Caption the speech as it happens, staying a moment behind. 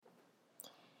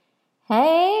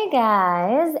Hey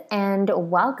guys, and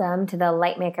welcome to the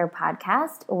Lightmaker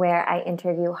podcast, where I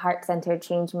interview heart-centered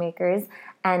change makers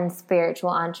and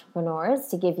spiritual entrepreneurs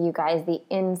to give you guys the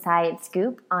inside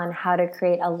scoop on how to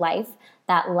create a life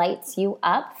that lights you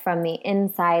up from the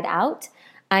inside out.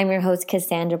 I'm your host,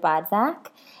 Cassandra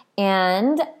Bodzak,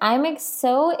 and I'm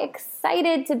so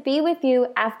excited to be with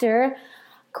you after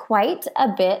quite a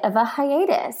bit of a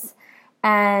hiatus.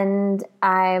 And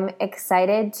I'm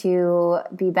excited to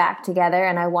be back together,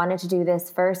 and I wanted to do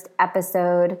this first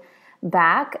episode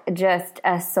back, just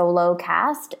a solo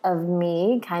cast of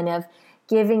me kind of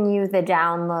giving you the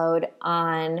download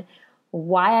on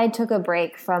why I took a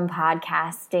break from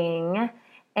podcasting.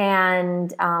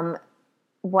 And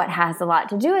what has a lot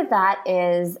to do with that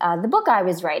is the book I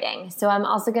was writing. So I'm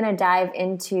also going to dive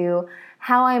into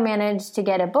how I managed to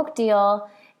get a book deal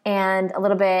and a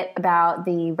little bit about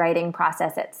the writing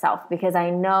process itself, because I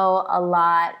know a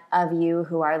lot of you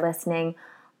who are listening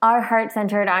are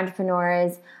heart-centered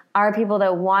entrepreneurs, are people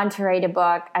that want to write a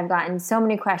book. I've gotten so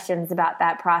many questions about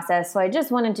that process, so I just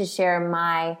wanted to share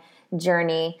my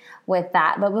journey with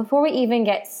that. But before we even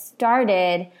get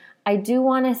started, I do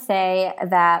want to say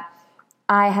that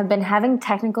I have been having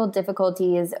technical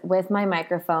difficulties with my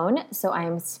microphone, so I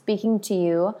am speaking to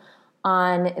you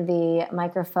on the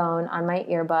microphone on my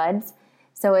earbuds.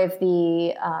 So if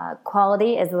the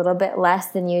quality is a little bit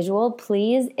less than usual,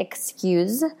 please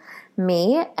excuse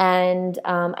me. And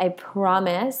I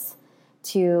promise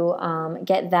to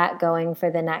get that going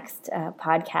for the next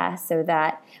podcast so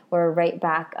that we're right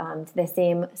back to the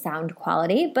same sound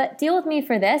quality. But deal with me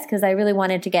for this, because I really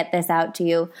wanted to get this out to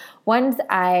you. Once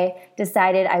I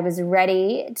decided I was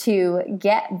ready to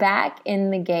get back in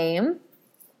the game,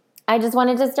 I just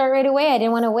wanted to start right away. I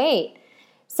didn't want to wait.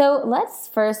 So let's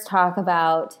first talk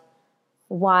about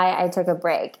why I took a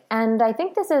break. And I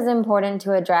think this is important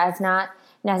to address, not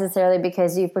necessarily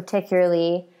because you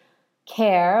particularly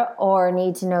care or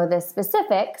need to know the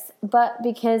specifics, but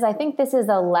because I think this is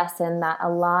a lesson that a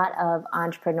lot of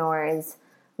entrepreneurs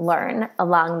learn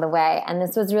along the way. And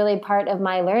this was really part of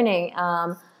my learning.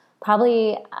 I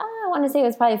want to say it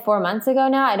was probably 4 months ago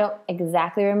now. I don't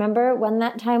exactly remember when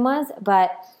that time was,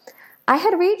 but I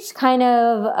had reached kind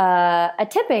of a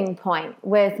tipping point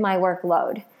with my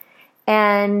workload,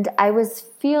 and I was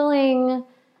feeling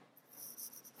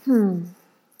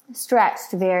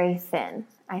stretched very thin,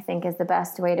 I think is the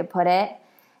best way to put it.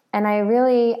 And I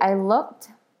looked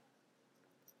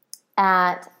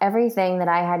at everything that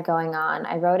I had going on.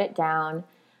 I wrote it down,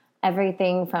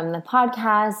 everything from the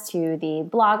podcast to the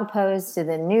blog posts to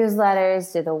the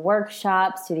newsletters to the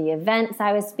workshops to the events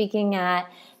I was speaking at,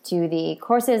 to the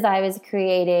courses I was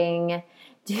creating,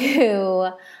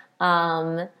 to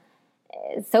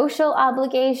social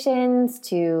obligations,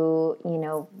 to,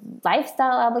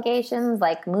 lifestyle obligations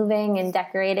like moving and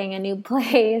decorating a new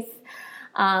place,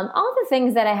 all the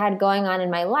things that I had going on in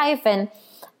my life. And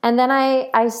then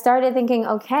I started thinking,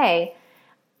 okay,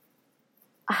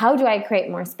 how do I create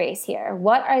more space here?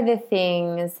 What are the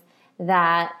things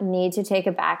that need to take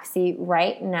a backseat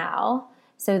right now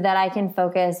so that I can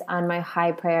focus on my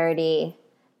high priority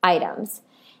items?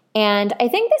 And I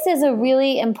think this is a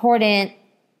really important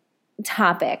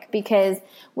topic because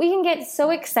we can get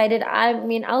so excited. I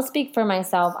mean, I'll speak for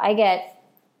myself. I get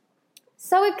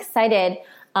so excited.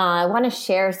 I want to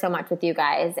share so much with you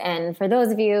guys. And for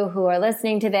those of you who are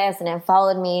listening to this and have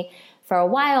followed me for a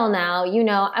while now,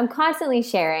 I'm constantly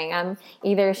sharing. I'm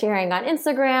either sharing on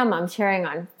Instagram, I'm sharing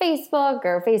on Facebook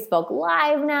or Facebook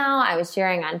Live now. I was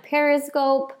sharing on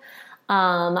Periscope.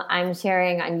 I'm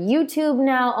sharing on YouTube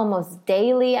now. Almost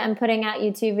daily I'm putting out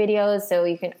YouTube videos, so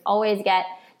you can always get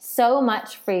so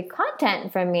much free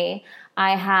content from me.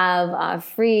 I have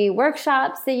free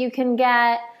workshops that you can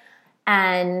get,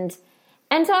 and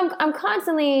so I'm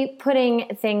constantly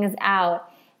putting things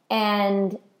out,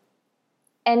 and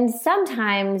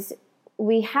sometimes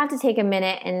we have to take a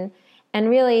minute and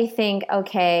really think,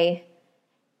 okay,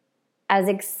 as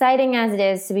exciting as it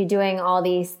is to be doing all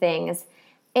these things,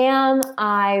 am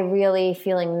I really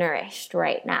feeling nourished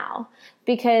right now?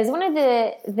 Because one of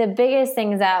the biggest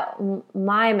things that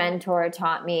my mentor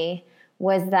taught me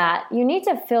was that you need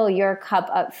to fill your cup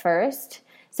up first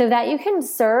so that you can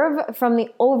serve from the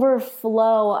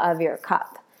overflow of your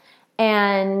cup.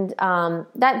 And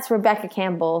that's Rebecca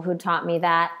Campbell who taught me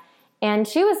that. And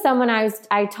she was someone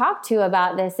I talked to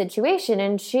about this situation,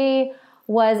 and she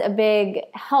was a big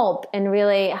help in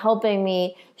really helping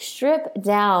me strip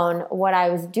down what I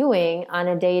was doing on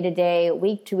a day-to-day,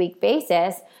 week-to-week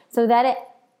basis so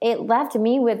that it left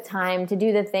me with time to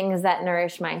do the things that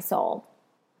nourish my soul.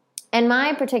 And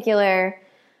my particular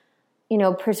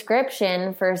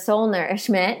prescription for soul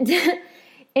nourishment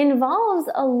involves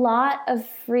a lot of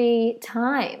free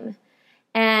time.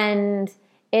 And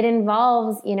it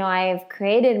involves, I've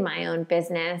created my own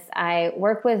business. I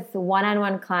work with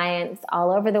one-on-one clients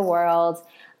all over the world.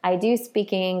 I do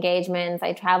speaking engagements.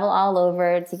 I travel all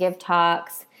over to give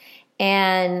talks.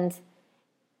 And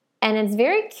it's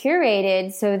very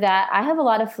curated so that I have a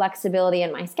lot of flexibility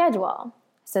in my schedule,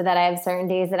 so that I have certain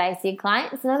days that I see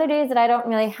clients and other days that I don't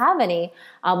really have any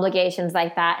obligations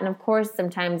like that. And of course,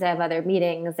 sometimes I have other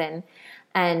meetings and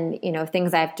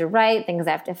things I have to write, things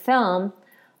I have to film.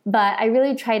 But I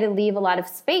really try to leave a lot of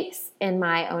space in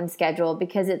my own schedule,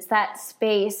 because it's that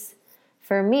space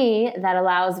for me that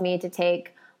allows me to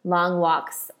take long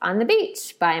walks on the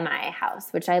beach by my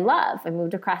house, which I love. I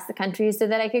moved across the country so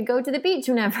that I could go to the beach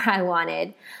whenever I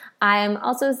wanted. I'm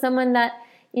also someone that,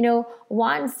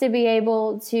 wants to be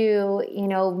able to,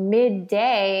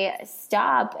 midday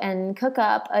stop and cook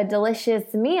up a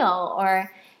delicious meal,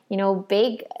 or,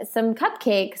 bake some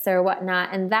cupcakes or whatnot.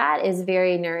 And that is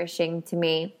very nourishing to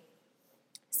me.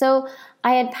 So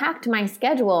I had packed my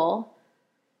schedule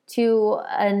to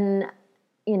an,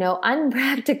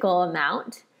 unpractical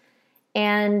amount,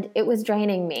 and it was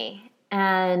draining me.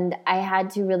 And I had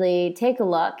to really take a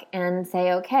look and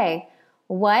say, okay,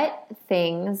 what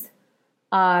things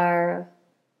are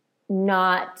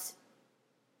not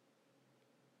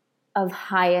of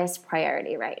highest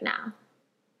priority right now?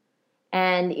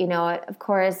 And, of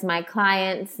course, my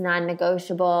clients,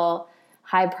 non-negotiable,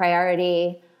 high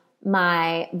priority.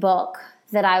 My book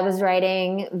that I was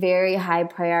writing, very high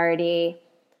priority.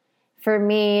 For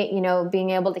me,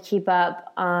 being able to keep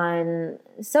up on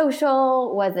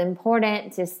social was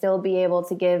important, to still be able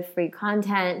to give free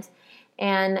content.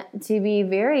 And to be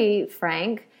very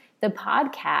frank, the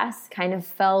podcast kind of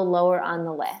fell lower on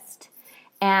the list.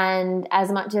 And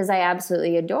as much as I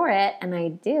absolutely adore it, and I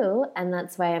do, and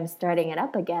that's why I'm starting it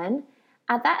up again,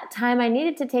 at that time I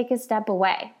needed to take a step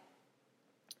away,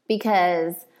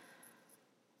 because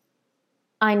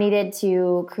I needed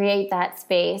to create that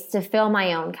space to fill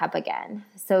my own cup again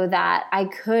so that I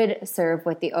could serve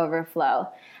with the overflow.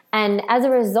 And as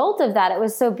a result of that, it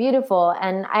was so beautiful.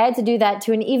 And I had to do that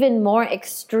to an even more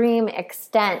extreme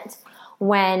extent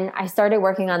when I started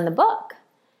working on the book.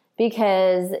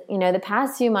 Because, the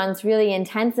past few months really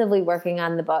intensively working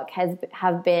on the book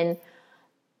have been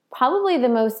probably the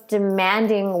most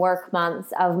demanding work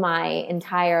months of my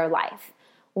entire life,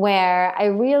 where I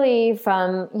really,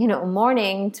 from,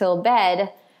 morning till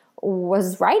bed,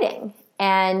 was writing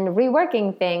and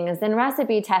reworking things and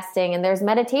recipe testing. And there's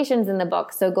meditations in the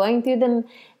book. So going through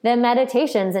the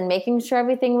meditations and making sure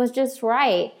everything was just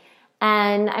right.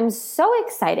 And I'm so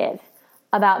excited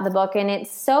about the book, and it's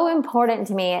so important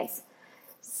to me. It's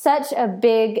such a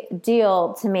big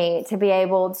deal to me to be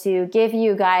able to give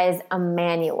you guys a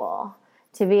manual,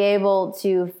 to be able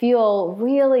to feel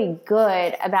really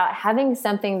good about having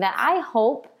something that I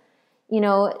hope,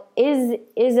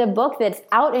 is a book that's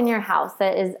out in your house,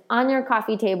 that is on your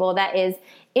coffee table, that is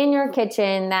in your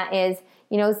kitchen, that is,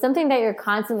 something that you're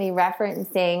constantly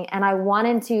referencing. And I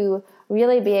wanted to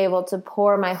really be able to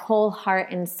pour my whole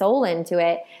heart and soul into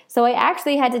it. So I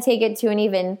actually had to take it to an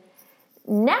even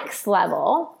next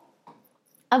level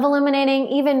of eliminating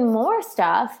even more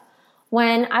stuff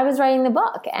when I was writing the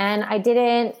book. And I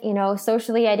didn't,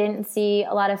 socially, I didn't see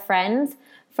a lot of friends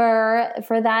for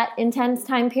that intense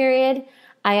time period.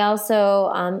 I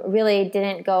also really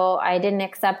I didn't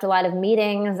accept a lot of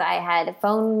meetings. I had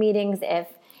phone meetings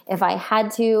if I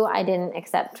had to. I didn't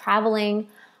accept traveling.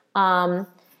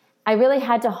 I really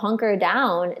had to hunker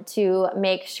down to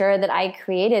make sure that I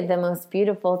created the most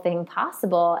beautiful thing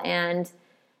possible, and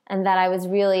that I was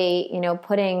really,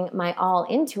 putting my all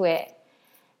into it.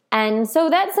 And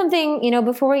so that's something,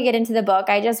 before we get into the book,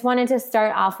 I just wanted to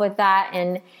start off with that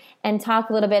and talk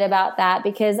a little bit about that,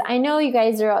 because I know you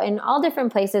guys are in all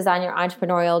different places on your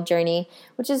entrepreneurial journey,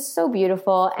 which is so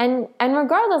beautiful. And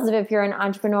regardless of if you're an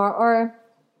entrepreneur or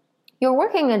you're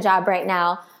working a job right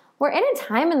now, we're in a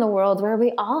time in the world where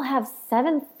we all have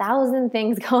 7,000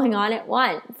 things going on at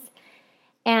once.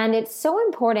 And it's so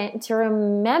important to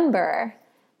remember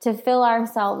to fill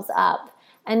ourselves up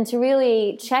and to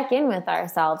really check in with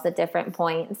ourselves at different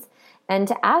points and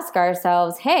to ask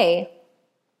ourselves, hey,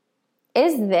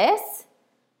 is this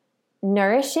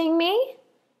nourishing me?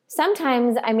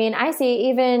 Sometimes, I see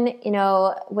even,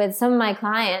 with some of my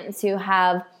clients who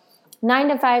have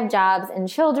 9-to-5 jobs and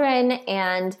children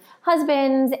and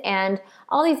husbands and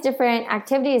all these different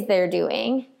activities they're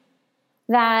doing,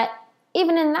 that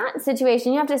even in that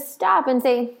situation, you have to stop and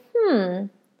say,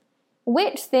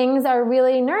 which things are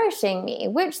really nourishing me,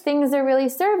 which things are really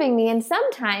serving me. And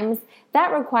sometimes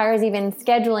that requires even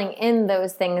scheduling in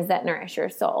those things that nourish your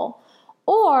soul,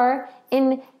 or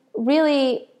in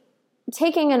really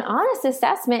taking an honest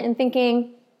assessment and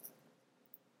thinking,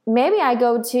 maybe I'm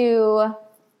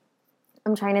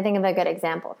trying to think of a good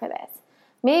example for this.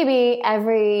 Maybe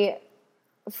every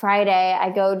Friday I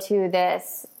go to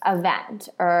this event,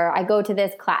 or I go to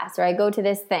this class, or I go to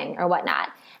this thing or whatnot.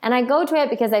 And I go to it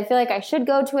because I feel like I should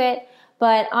go to it.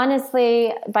 But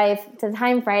honestly, by the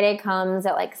time Friday comes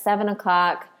at like 7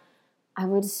 o'clock, I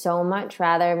would so much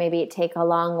rather maybe take a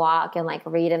long walk and like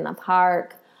read in the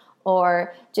park,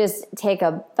 or just take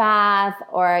a bath,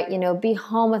 or, be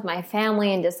home with my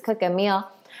family and just cook a meal.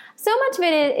 So much of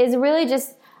it is really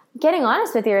just getting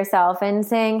honest with yourself and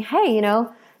saying, hey,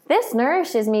 this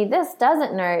nourishes me, this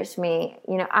doesn't nourish me.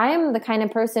 I'm the kind of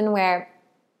person where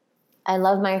I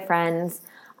love my friends,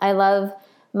 I love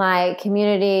my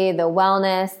community, the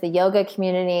wellness, the yoga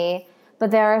community, but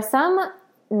there are some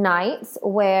nights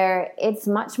where it's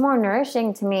much more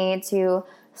nourishing to me to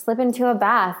slip into a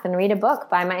bath and read a book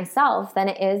by myself than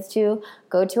it is to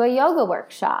go to a yoga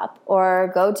workshop or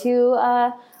go to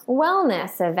a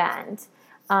wellness event,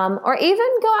 or even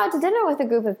go out to dinner with a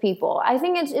group of people. I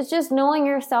think it's just knowing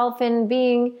yourself and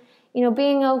being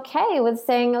okay with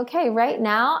saying, okay, right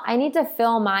now I need to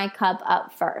fill my cup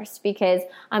up first, because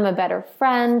I'm a better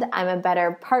friend, I'm a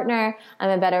better partner, I'm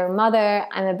a better mother,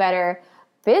 I'm a better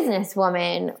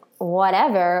businesswoman,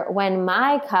 whatever, when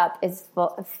my cup is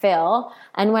full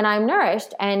and when I'm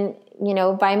nourished. And,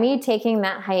 by me taking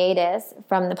that hiatus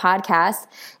from the podcast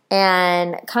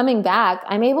and coming back,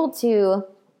 I'm able to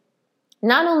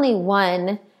not only,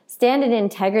 one, stand in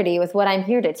integrity with what I'm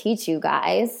here to teach you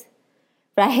guys,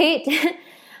 right?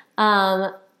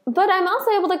 But I'm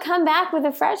also able to come back with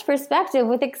a fresh perspective,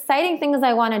 with exciting things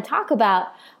I want to talk about,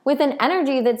 with an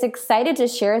energy that's excited to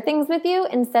share things with you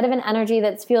instead of an energy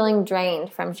that's feeling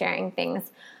drained from sharing things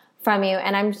from you.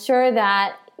 And I'm sure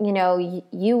that,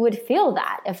 you would feel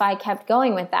that if I kept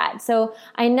going with that. So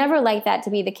I never like that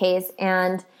to be the case.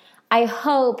 And I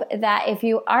hope that if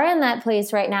you are in that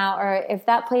place right now, or if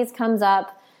that place comes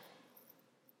up,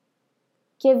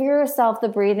 give yourself the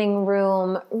breathing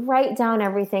room, write down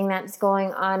everything that's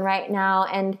going on right now,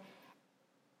 and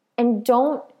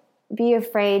don't be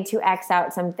afraid to X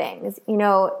out some things.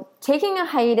 Taking a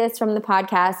hiatus from the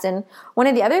podcast, and one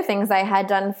of the other things I had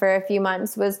done for a few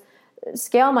months was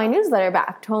scale my newsletter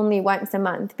back to only once a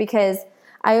month, because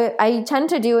I tend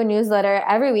to do a newsletter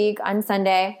every week on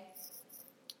Sunday,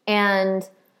 and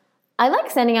I like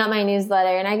sending out my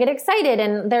newsletter and I get excited,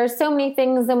 and there's so many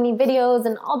things, so many videos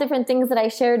and all different things that I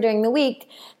share during the week.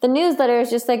 The newsletter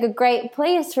is just like a great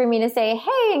place for me to say,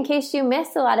 hey, in case you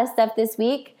missed a lot of stuff this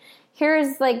week,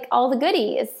 here's like all the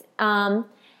goodies. But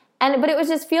it was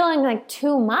just feeling like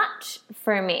too much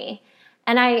for me.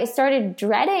 And I started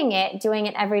dreading it, doing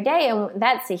it every day. And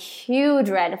that's a huge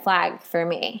red flag for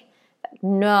me.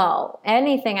 No,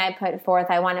 anything I put forth,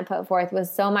 I want to put forth with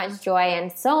so much joy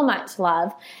and so much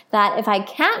love, that if I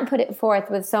can't put it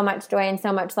forth with so much joy and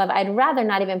so much love, I'd rather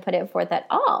not even put it forth at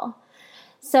all.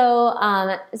 So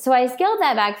I scaled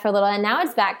that back for a little, and now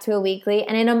it's back to a weekly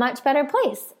and in a much better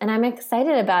place. And I'm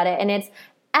excited about it, and it's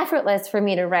effortless for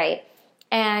me to write.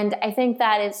 And I think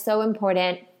that is so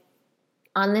important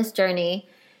on this journey.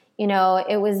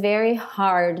 It was very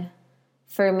hard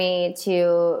for me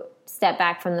to step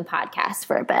back from the podcast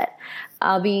for a bit.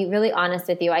 I'll be really honest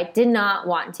with you. I did not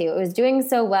want to. It was doing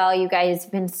so well. You guys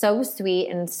have been so sweet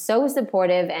and so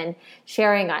supportive, and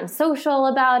sharing on social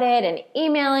about it and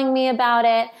emailing me about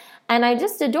it. And I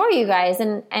just adore you guys.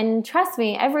 And trust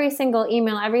me, every single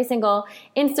email, every single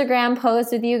Instagram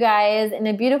post with you guys in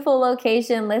a beautiful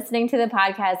location listening to the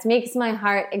podcast makes my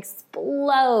heart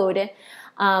explode.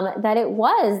 That it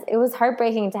was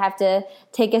heartbreaking to have to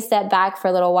take a step back for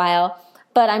a little while.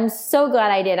 But I'm so glad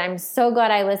I did. I'm so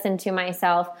glad I listened to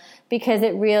myself, because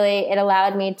it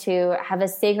allowed me to have a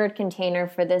sacred container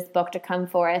for this book to come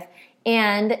forth,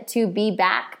 and to be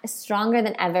back stronger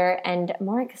than ever and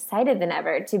more excited than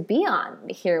ever to be on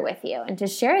here with you and to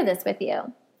share this with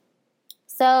you.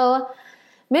 So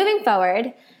moving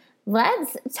forward,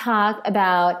 let's talk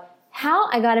about how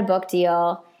I got a book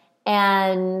deal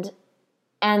and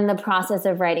the process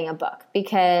of writing a book,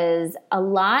 because a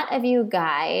lot of you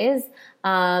guys,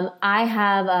 I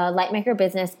have a Lightmaker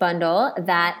business bundle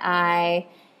that I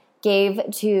gave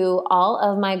to all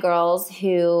of my girls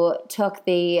who took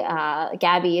the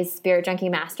Gabby's Spirit Junkie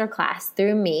Masterclass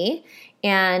through me.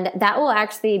 And that will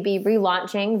actually be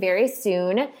relaunching very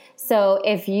soon. So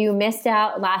if you missed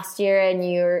out last year and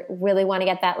you really want to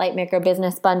get that Lightmaker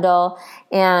business bundle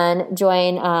and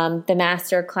join the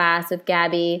master class with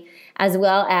Gabby, as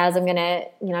well as I'm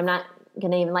not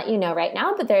going to even let you know right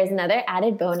now, but there's another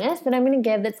added bonus that I'm going to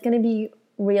give that's going to be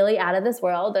really out of this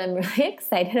world that I'm really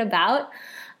excited about.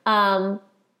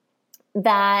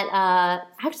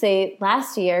 Actually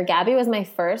last year, Gabby was my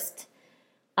first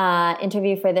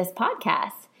interview for this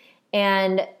podcast.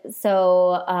 And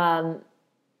so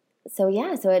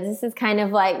this is kind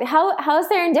of like, how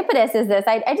serendipitous is this?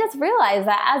 I just realized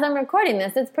that as I'm recording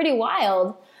this, it's pretty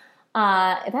wild.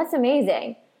 That's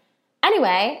amazing.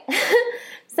 Anyway,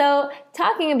 so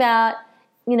talking about,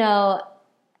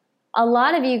 a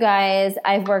lot of you guys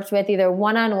I've worked with either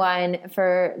one-on-one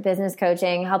for business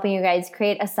coaching, helping you guys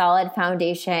create a solid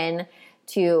foundation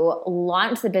to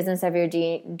launch the business of your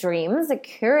dreams,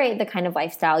 curate the kind of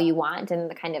lifestyle you want and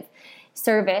the kind of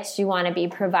service you want to be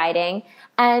providing.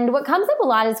 And what comes up a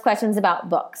lot is questions about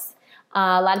books.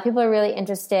 A lot of people are really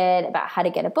interested about how to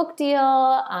get a book deal,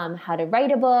 how to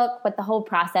write a book, what the whole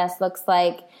process looks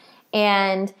like.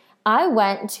 And I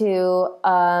went to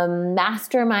a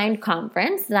mastermind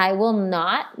conference that I will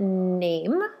not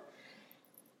name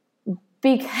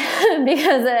because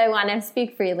I want to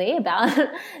speak freely about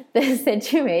this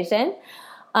situation.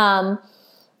 And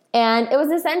it was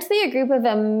essentially a group of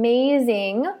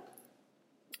amazing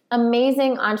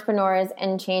entrepreneurs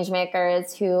and change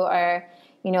makers who are,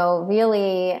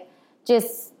 really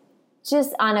just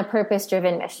on a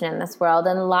purpose-driven mission in this world,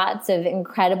 and lots of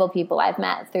incredible people I've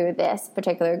met through this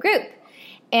particular group.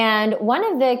 And one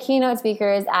of the keynote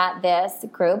speakers at this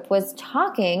group was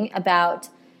talking about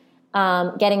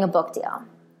getting a book deal.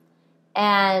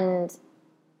 And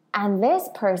this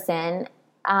person,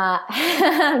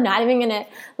 I'm not even going to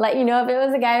let you know if it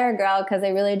was a guy or a girl because I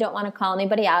really don't want to call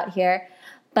anybody out here,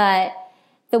 but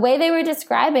the way they were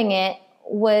describing it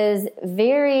was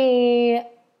very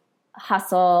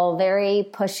hustle, very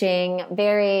pushing,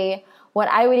 very what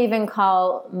I would even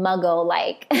call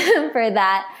muggle-like for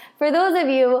those of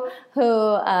you who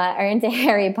are into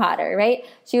Harry Potter, right?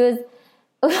 She was,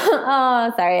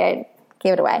 oh, sorry, I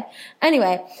gave it away.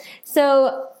 Anyway,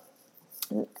 so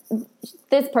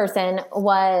this person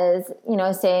was,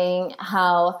 saying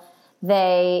how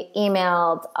they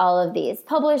emailed all of these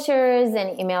publishers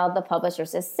and emailed the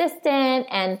publisher's assistant.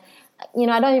 And,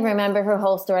 I don't even remember her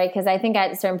whole story because I think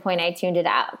at a certain point I tuned it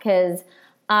out because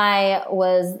I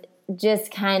was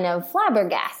just kind of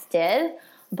flabbergasted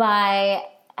by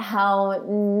how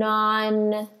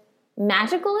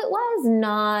non-magical it was,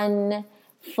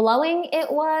 non-flowing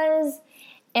it was.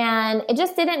 And it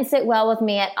just didn't sit well with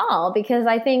me at all because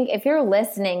I think if you're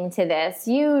listening to this,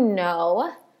 you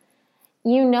know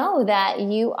that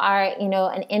you are,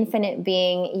 an infinite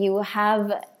being. You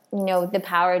have, the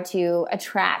power to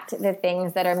attract the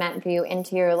things that are meant for you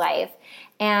into your life.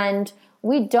 And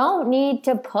we don't need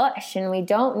to push, and we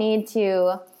don't need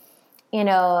to, you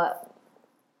don't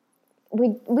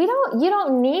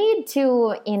need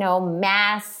to,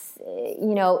 mass,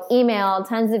 email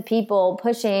tons of people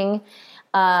pushing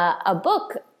a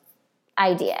book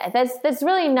idea. That's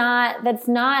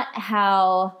not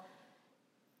how,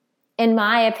 in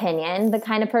my opinion, the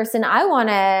kind of person I want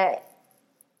to,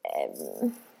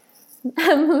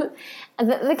 the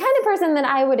kind of person that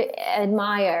I would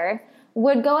admire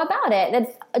would go about it.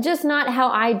 That's just not how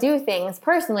I do things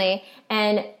personally.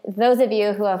 And those of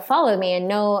you who have followed me and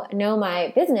know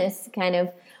my business kind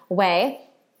of way,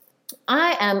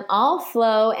 I am all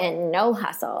flow and no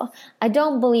hustle. I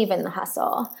don't believe in the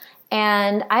hustle.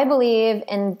 And I believe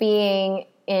in being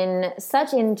in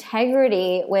such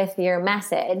integrity with your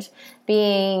message,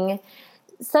 being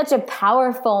such a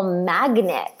powerful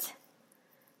magnet,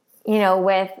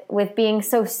 with being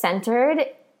so centered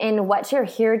in what you're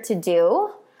here to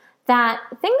do, that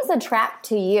things attract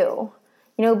to you.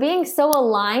 Being so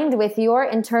aligned with your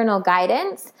internal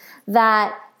guidance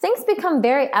that things become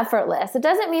very effortless. It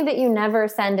doesn't mean that you never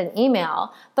send an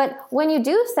email, but when you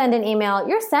do send an email,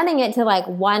 you're sending it to like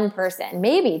one person,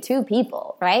 maybe two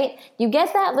people, right? You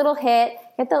get that little hit,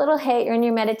 you're in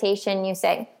your meditation, you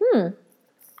say,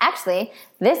 actually,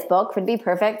 this book would be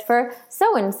perfect for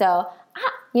so-and-so.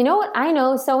 You know what? I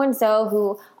know so-and-so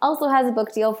who also has a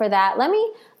book deal for that. Let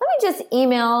me just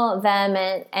email them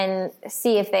and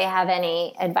see if they have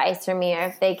any advice for me or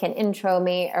if they can intro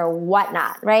me or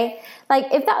whatnot, right?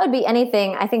 Like if that would be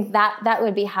anything, I think that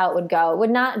would be how it would go. It would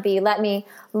not be, let me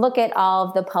look at all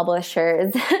of the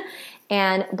publishers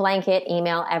and blanket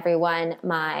email everyone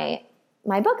my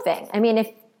book thing. I mean, if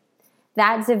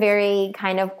that's a very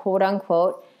kind of quote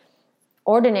unquote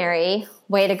ordinary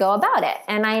way to go about it.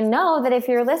 And I know that if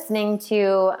you're listening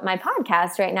to my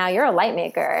podcast right now, you're a light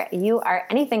maker. You are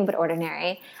anything but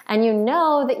ordinary. And you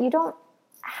know that you don't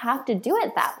have to do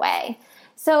it that way.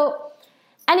 So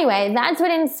anyway, that's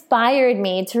what inspired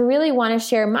me to really want to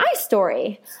share my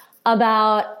story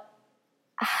about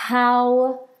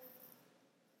how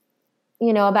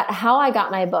I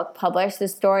got my book published, the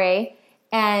story,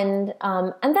 and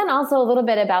then also a little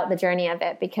bit about the journey of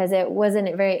it, because it was a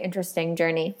very interesting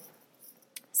journey.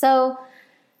 So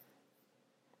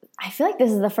I feel like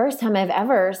this is the first time I've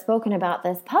ever spoken about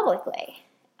this publicly.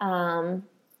 And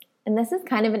this is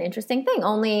kind of an interesting thing.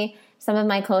 Only some of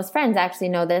my close friends actually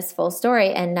know this full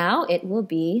story, and now it will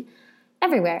be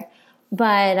everywhere.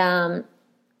 But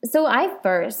so I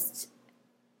first,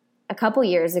 a couple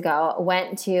years ago,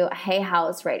 went to a Hay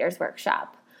House Writers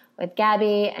Workshop with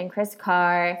Gabby and Chris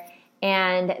Carr.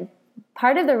 And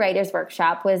part of the Writers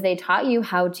Workshop was they taught you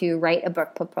how to write a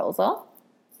book proposal.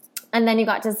 And then you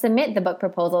got to submit the book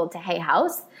proposal to Hay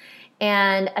House.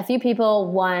 And a few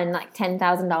people won like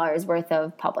 $10,000 worth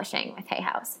of publishing with Hay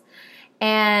House.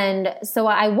 And so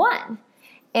I won.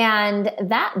 And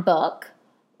that book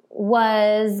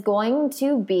was going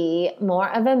to be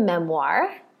more of a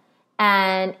memoir.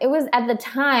 And it was at the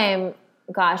time,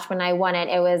 gosh, when I won it,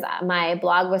 my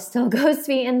blog was still Go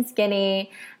Sweet and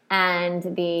Skinny,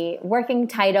 and the working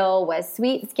title was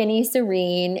Sweet, Skinny,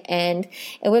 Serene, and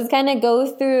it was kind of go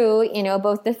through,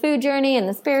 both the food journey and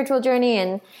the spiritual journey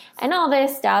and all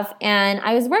this stuff, and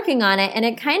I was working on it, and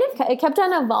it kept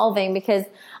on evolving because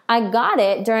I got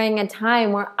it during a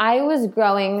time where I was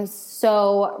growing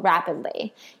so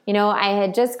rapidly. I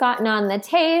had just gotten on the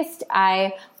taste.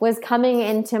 I was coming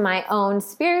into my own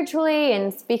spiritually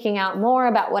and speaking out more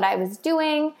about what I was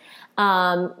doing,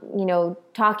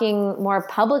 talking more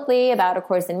publicly about A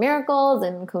Course in Miracles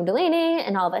and Kundalini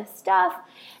and all this stuff.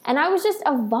 And I was just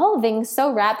evolving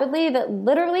so rapidly that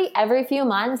literally every few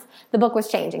months, the book was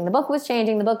changing. The book was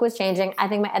changing. I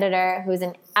think my editor, who's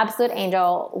an absolute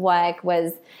angel,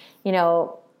 was,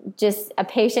 just a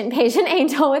patient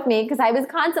angel with me, because I was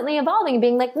constantly evolving,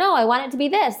 being like, no, I want it to be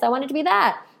this. I want it to be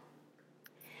that.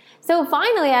 So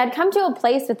finally, I had come to a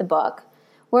place with the book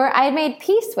where I had made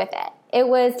peace with it. It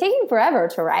was taking forever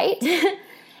to write,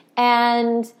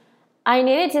 and I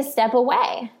needed to step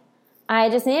away. I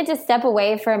just needed to step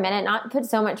away for a minute, not put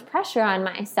so much pressure on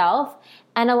myself,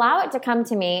 and allow it to come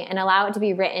to me and allow it to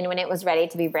be written when it was ready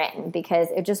to be written, because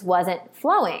it just wasn't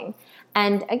flowing.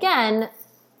 And again,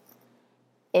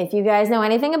 if you guys know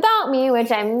anything about me, which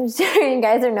I'm sure you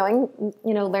guys are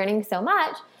learning so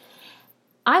much,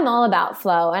 I'm all about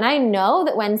flow. And I know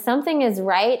that when something is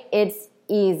right, it's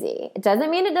easy. It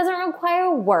doesn't mean it doesn't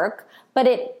require work, but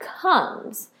it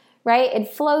comes, right? It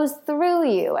flows through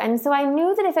you. And so I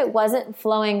knew that if it wasn't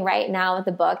flowing right now with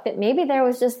the book, that maybe there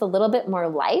was just a little bit more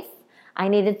life I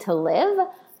needed to live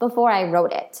before I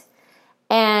wrote it.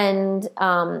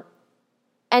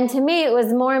 And to me, it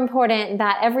was more important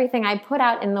that everything I put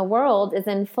out in the world is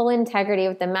in full integrity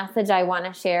with the message I want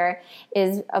to share,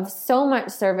 is of so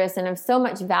much service and of so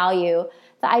much value,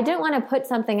 that I didn't want to put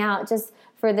something out just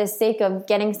for the sake of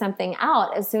getting something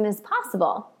out as soon as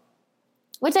possible,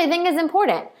 which I think is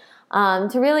important,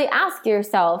 to really ask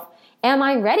yourself, am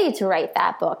I ready to write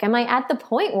that book? Am I at the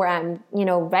point where I'm,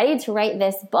 ready to write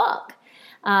this book?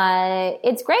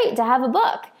 It's great to have a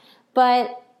book,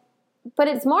 but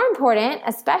it's more important,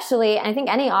 especially, I think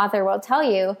any author will tell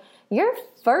you, your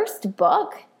first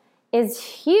book is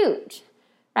huge,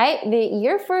 right?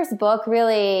 Your first book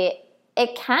really,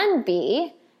 it can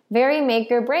be very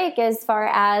make or break as far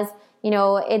as,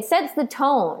 it sets the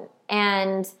tone,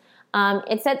 and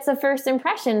it sets the first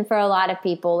impression for a lot of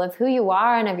people of who you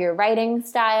are and of your writing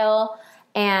style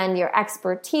and your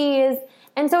expertise.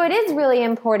 And so it is really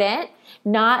important,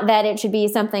 not that it should be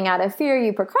something out of fear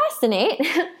you procrastinate,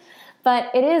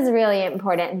 but it is really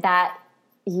important that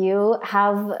you're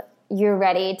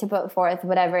ready to put forth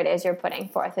whatever it is you're putting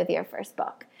forth with your first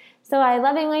book. So I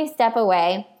lovingly step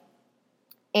away,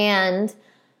 and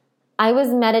I was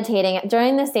meditating.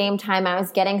 During the same time, I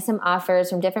was getting some offers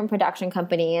from different production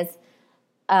companies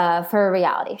for a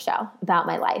reality show about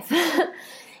my life.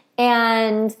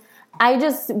 And I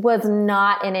just was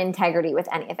not in integrity with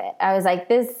any of it. I was like,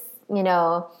 a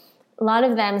lot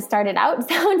of them started out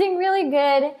sounding really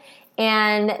good,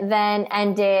 and then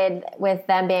ended with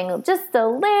them being just a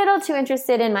little too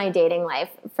interested in my dating life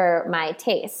for my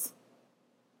tastes.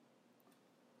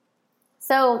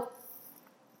 So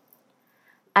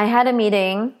I had a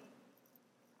meeting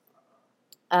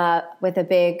with a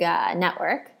big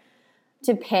network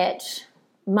to pitch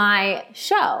my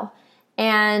show.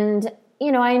 And,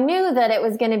 I knew that it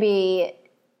was going to be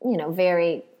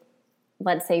very,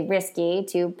 let's say, risky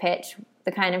to pitch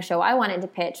the kind of show I wanted to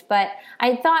pitch. But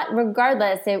I thought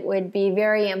regardless, it would be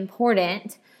very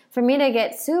important for me to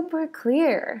get super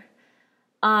clear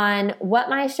on what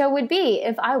my show would be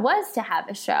if I was to have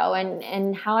a show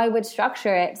and how I would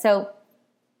structure it. So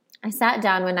I sat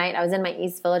down one night. I was in my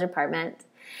East Village apartment,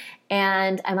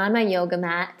 and I'm on my yoga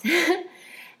mat,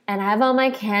 and I have all my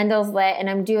candles lit, and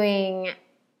I'm doing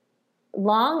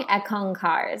long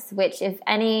ekankars, which if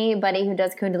anybody who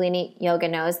does Kundalini yoga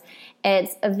knows,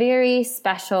 it's a very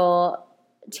special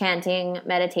chanting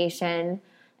meditation.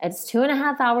 It's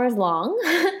 2.5 hours long,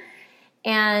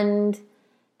 and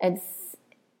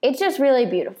it's just really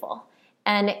beautiful.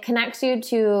 And it connects you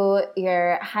to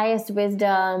your highest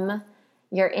wisdom,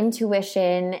 your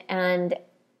intuition, and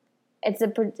it's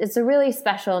a really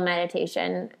special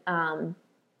meditation.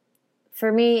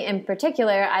 For me in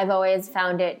particular, I've always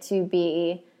found it to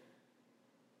be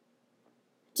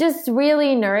just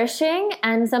really nourishing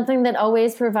and something that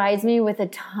always provides me with a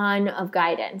ton of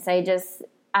guidance. I just,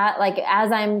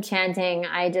 as I'm chanting,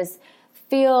 I just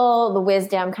feel the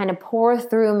wisdom kind of pour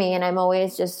through me, and I'm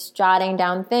always just jotting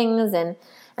down things.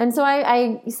 And so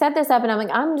I set this up, and I'm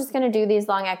like, I'm just going to do these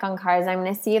long ekankars. I'm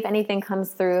going to see if anything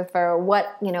comes through for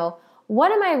what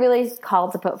am I really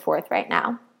called to put forth right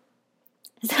now?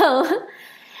 So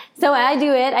I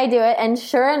do it, and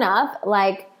sure enough,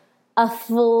 like a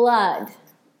flood.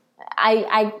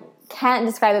 I can't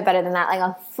describe it better than that. Like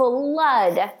a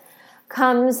flood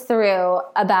comes through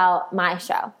about my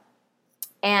show.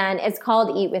 And it's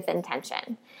called Eat with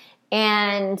Intention.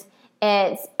 And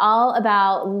it's all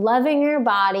about loving your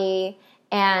body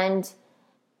and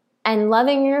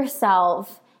loving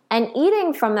yourself and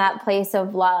eating from that place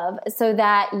of love so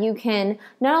that you can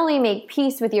not only make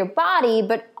peace with your body,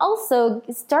 but also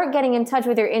start getting in touch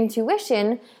with your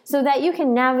intuition so that you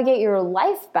can navigate your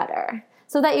life better,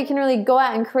 so that you can really go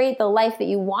out and create the life that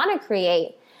you want to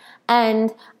create.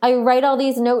 And I write all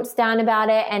these notes down about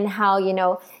it and how,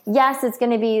 yes, it's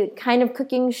going to be kind of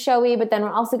cooking showy, but then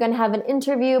we're also going to have an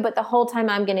interview, but the whole time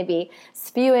I'm going to be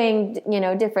spewing,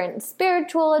 different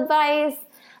spiritual advice.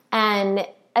 And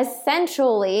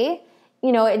essentially,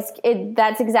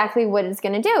 that's exactly what it's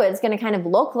going to do. It's going to kind of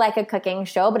look like a cooking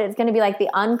show, but it's going to be like the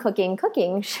uncooking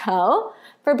cooking show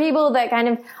for people that kind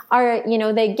of are,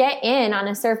 they get in on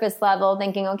a surface level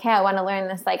thinking, okay, I want to learn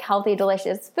this like healthy,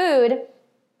 delicious food,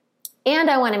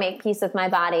 and I want to make peace with my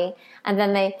body. And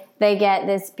then they get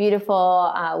this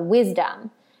beautiful wisdom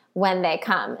when they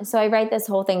come. So I write this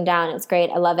whole thing down. It's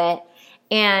great. I love it.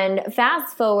 And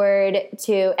fast forward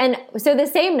so the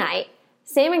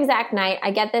same exact night,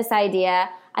 I get this idea.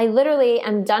 I literally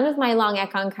am done with my long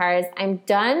ekankars. I'm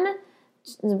done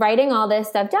writing all this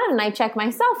stuff down, and I check my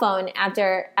cell phone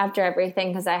after everything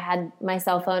because I had my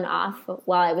cell phone off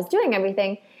while I was doing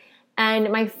everything.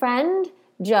 And my friend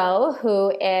Joe,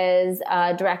 who is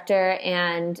a director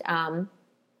and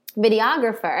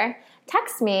videographer,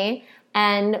 texted me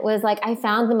and was like, I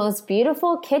found the most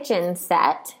beautiful kitchen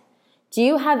set. Do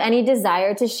you have any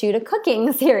desire to shoot a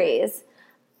cooking series?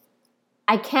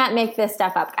 I can't make this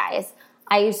stuff up, guys.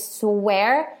 I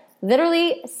swear,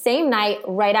 literally same night,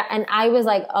 right up, and I was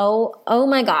like, oh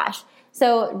my gosh.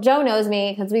 So Joe knows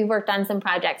me because we've worked on some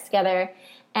projects together.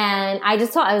 And I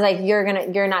was like, you're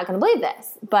not gonna believe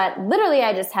this. But literally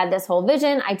I just had this whole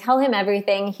vision. I tell him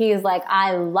everything. He's like,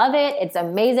 I love it. It's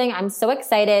amazing. I'm so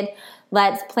excited.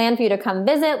 Let's plan for you to come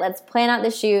visit. Let's plan out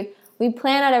the shoot. We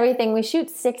plan out everything. We shoot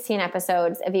 16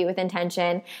 episodes of Eat with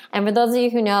Intention. And for those of you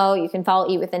who know, you can follow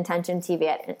Eat with Intention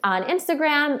TV on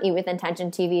Instagram,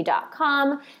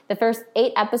 eatwithintentiontv.com. The first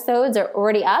 8 episodes are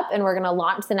already up, and we're gonna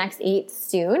launch the next 8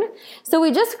 soon. So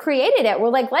we just created it. We're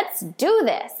like, let's do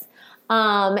this.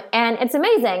 And it's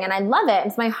amazing, and I love it.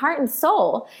 It's my heart and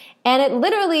soul. And it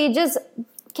literally just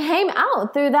came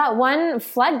out through that one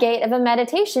floodgate of a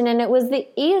meditation, and it was the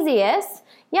easiest.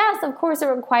 Yes, of course it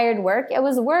required work. It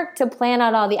was work to plan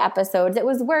out all the episodes. It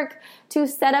was work to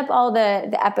set up all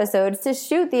the episodes, to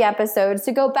shoot the episodes,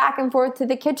 to go back and forth to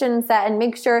the kitchen set and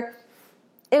make sure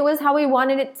it was how we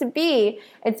wanted it to be.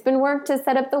 It's been work to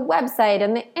set up the website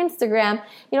and the Instagram.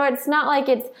 It's not like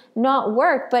it's not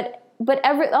work, but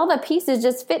all the pieces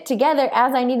just fit together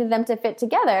as I needed them to fit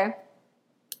together.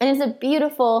 And it's a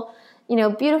beautiful,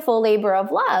 beautiful labor of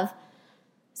love.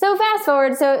 So fast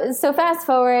forward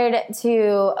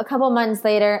to a couple months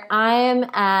later, I'm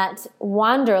at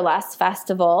Wanderlust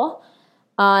Festival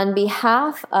on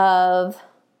behalf of,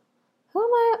 who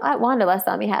am I at Wanderlust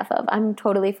on behalf of? I'm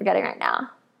totally forgetting right now.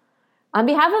 On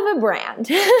behalf of a brand.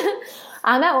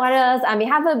 I'm at Wanderlust on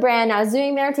behalf of a brand. I was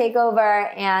doing their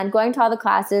takeover and going to all the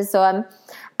classes. So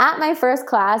at my first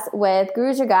class with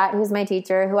Guru Jagat, who's my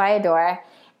teacher, who I adore.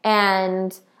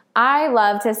 And I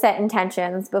love to set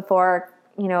intentions before,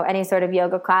 any sort of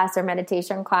yoga class or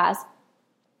meditation class,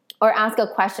 or ask a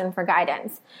question for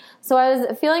guidance. So I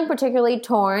was feeling particularly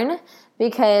torn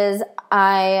because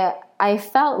I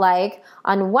felt like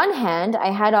on one hand,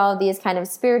 I had all of these kind of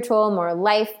spiritual, more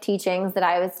life teachings that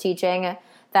I was teaching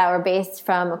that were based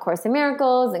from A Course in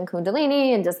Miracles and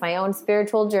Kundalini and just my own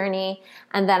spiritual journey.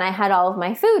 And then I had all of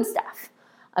my food stuff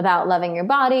about loving your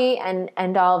body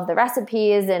and all of the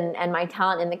recipes and my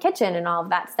talent in the kitchen and all of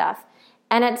that stuff.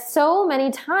 And at so many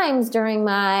times during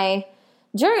my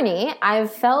journey,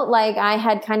 I've felt like I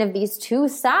had kind of these two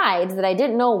sides that I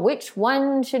didn't know which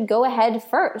one should go ahead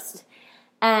first.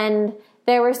 And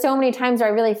there were so many times where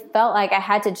I really felt like I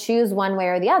had to choose one way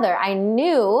or the other. I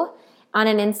knew on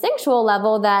an instinctual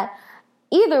level that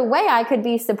either way I could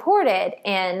be supported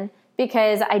in,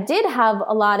 because I did have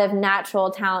a lot of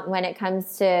natural talent when it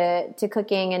comes to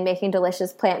cooking and making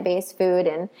delicious plant-based food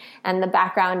and the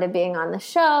background of being on the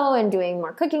show and doing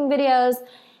more cooking videos.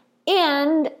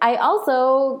 And I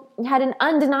also had an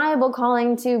undeniable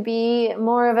calling to be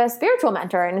more of a spiritual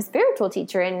mentor and a spiritual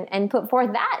teacher and put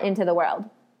forth that into the world.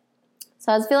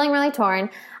 So I was feeling really torn.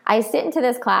 I sit into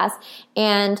this class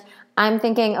and I'm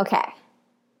thinking, okay,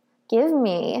 give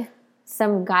me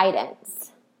some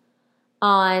guidance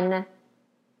on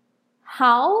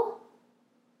how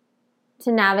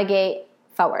to navigate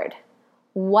forward.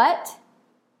 What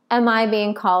am I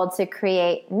being called to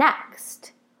create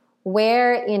next?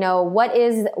 Where, what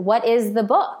is the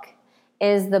book?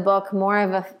 Is the book more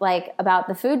of about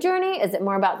the food journey? Is it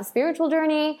more about the spiritual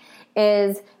journey?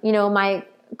 Is, my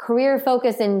career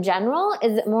focus in general,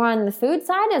 is it more on the food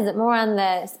side? Is it more on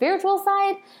the spiritual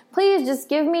side? Please just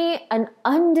give me an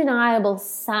undeniable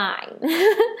sign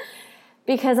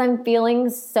because I'm feeling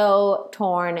so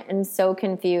torn and so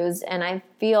confused. And I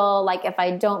feel like if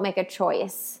I don't make a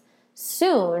choice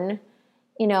soon,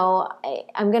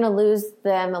 I'm going to lose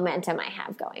the momentum I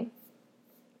have going.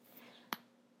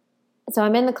 So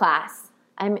I'm in the class.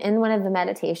 I'm in one of the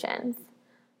meditations.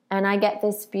 And I get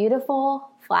this beautiful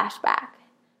flashback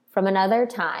from another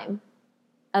time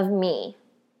of me.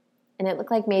 And it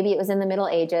looked like maybe it was in the Middle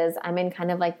Ages. I'm in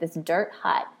kind of like this dirt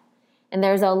hut. And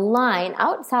there's a line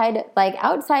outside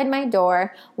my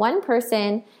door, one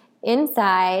person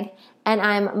inside, and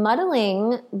I'm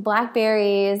muddling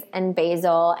blackberries and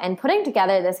basil and putting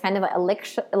together this kind of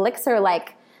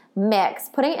elixir-like mix,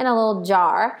 putting it in a little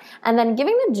jar, and then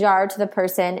giving the jar to the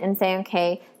person and saying,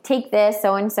 okay, take this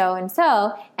so-and-so and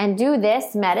so, and do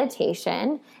this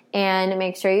meditation, and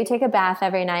make sure you take a bath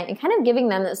every night, and kind of giving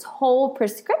them this whole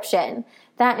prescription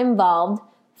that involved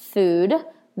food,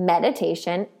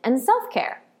 meditation, and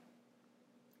self-care.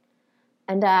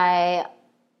 And I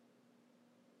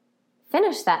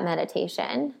finished that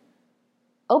meditation,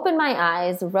 opened my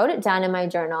eyes, wrote it down in my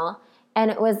journal,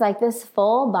 and it was like this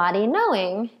full body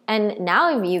knowing. And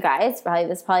now you guys,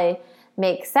 this probably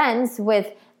makes sense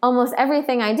with almost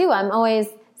everything I do. I'm always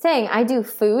saying I do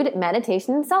food,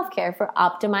 meditation, and self-care for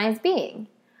optimized being.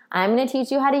 I'm going to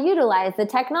teach you how to utilize the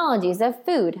technologies of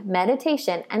food,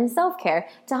 meditation, and self-care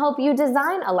to help you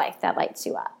design a life that lights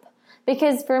you up.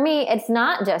 Because for me, it's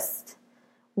not just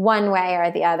one way or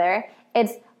the other.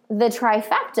 It's the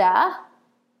trifecta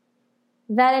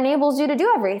that enables you to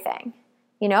do everything.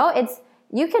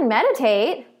 You can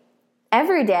meditate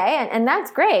every day, and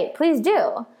that's great. Please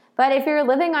do. But if you're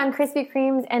living on Krispy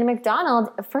Kremes and McDonald's,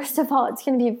 first of all, it's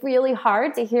going to be really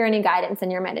hard to hear any guidance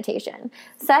in your meditation.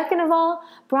 Second of all,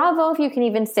 bravo if you can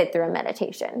even sit through a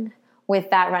meditation with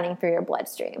that running through your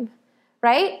bloodstream,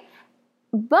 right?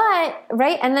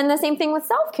 And then the same thing with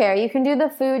self-care. You can do the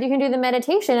food, you can do the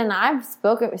meditation, and I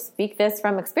speak this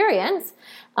from experience.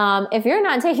 If you're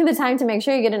not taking the time to make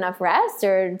sure you get enough rest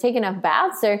or take enough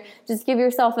baths or just give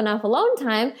yourself enough alone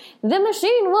time, the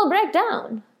machine will break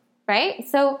down, right?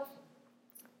 So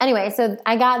anyway, so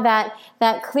I got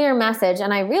that clear message,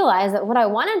 and I realized that what I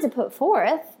wanted to put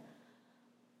forth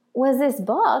was this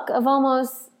book of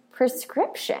almost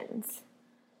prescriptions,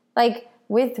 like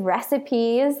with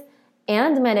recipes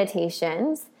and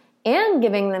meditations, and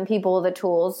giving them people the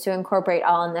tools to incorporate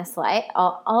all in this life,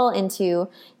 all into,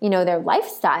 their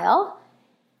lifestyle.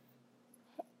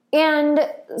 And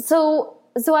so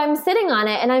I'm sitting on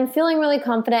it and I'm feeling really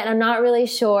confident, and I'm not really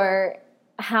sure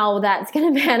how that's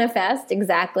going to manifest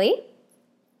exactly.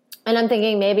 And I'm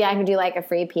thinking maybe I could do like a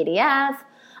free PDF.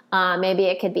 Maybe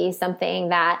it could be something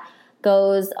that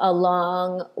goes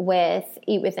along with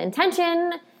Eat with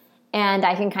Intention, and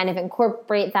I can kind of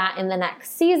incorporate that in the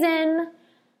next season.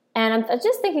 And I'm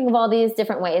just thinking of all these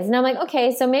different ways. And I'm like,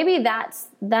 okay, so maybe that's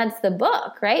the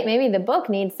book, right? Maybe the book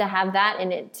needs to have that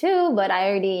in it too, but I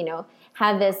already,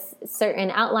 have this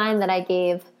certain outline that I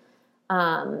gave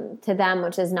to them,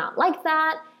 which is not like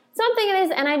that. So I'm thinking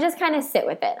this, and I just kind of sit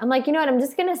with it. I'm like, you know what? I'm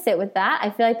just going to sit with that. I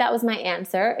feel like that was my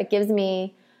answer. It gives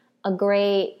me a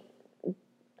great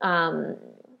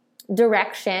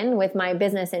direction with my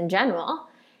business in general.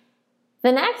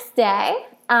 The next day,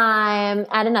 I'm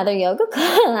at another yoga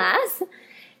class,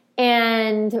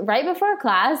 and right before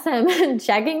class, I'm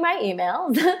checking my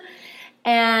emails,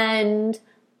 and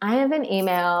I have an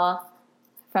email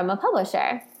from a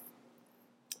publisher.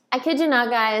 I kid you not,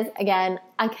 guys. Again,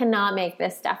 I cannot make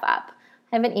this stuff up.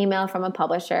 I have an email from a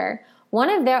publisher. One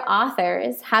of their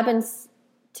authors happens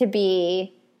to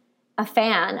be a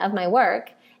fan of my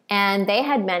work, and they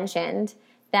had mentioned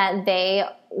that they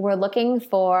were looking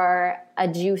for a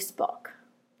juice book,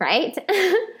 right?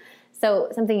 So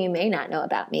something you may not know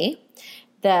about me.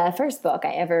 The first book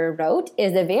I ever wrote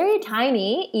is a very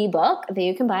tiny ebook that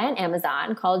you can buy on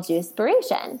Amazon called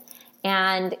Juicepiration.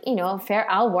 And,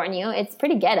 I'll warn you, it's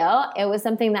pretty ghetto. It was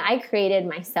something that I created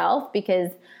myself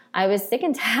because I was sick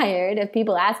and tired of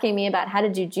people asking me about how to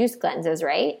do juice cleanses,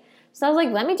 right? So I was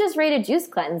like, let me just write a juice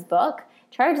cleanse book,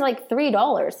 charge like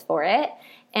 $3 for it,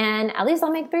 and at least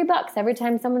I'll make $3 every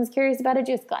time someone's curious about a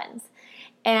juice cleanse.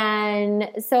 And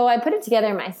so I put it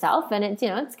together myself, and it's,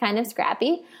 it's kind of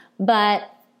scrappy, but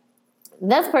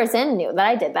this person knew that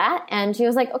I did that, and she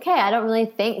was like, okay, I don't really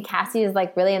think Cassie is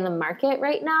like really in the market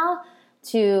right now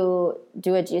to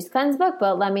do a juice cleanse book,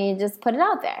 but let me just put it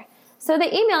out there. So they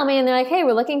emailed me and they're like, hey,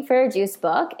 we're looking for a juice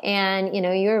book, and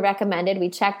you were recommended. We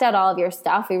checked out all of your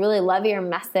stuff. We really love your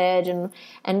message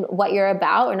and what you're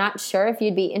about. We're not sure if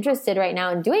you'd be interested right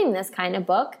now in doing this kind of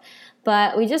book,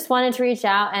 but we just wanted to reach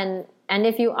out, and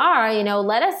if you are,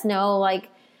 let us know like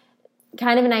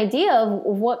kind of an idea of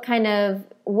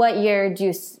what your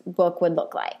juice book would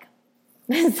look like.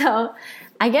 So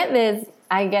I get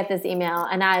this email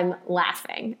and I'm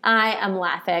laughing. I am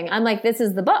laughing. I'm like, this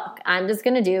is the book. I'm just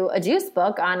going to do a juice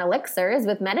book on elixirs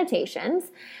with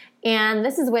meditations, and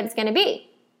this is what it's going to be.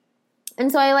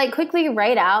 And so I quickly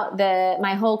write out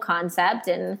my whole concept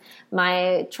and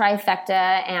my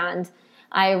trifecta, and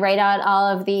I write out all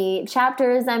of the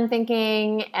chapters I'm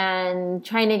thinking and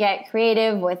trying to get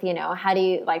creative with, how do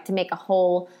you like to make a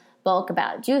whole book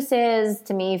about juices.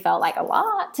 To me felt like a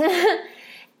lot.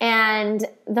 And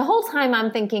the whole time I'm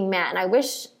thinking, man, I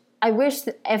wish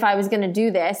if I was going to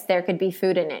do this, there could be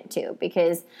food in it too,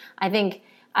 because I think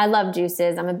I love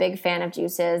juices. I'm a big fan of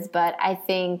juices, but I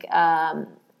think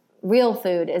real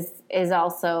food is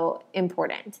also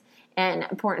important, and an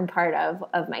important part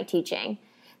of my teaching.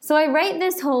 So I write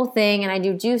this whole thing, and I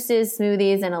do juices,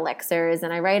 smoothies, and elixirs,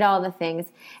 and I write all the things.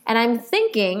 And I'm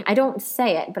thinking, I don't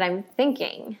say it, but I'm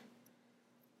thinking,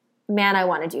 man, I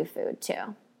want to do food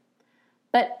too.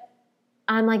 But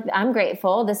I'm like, I'm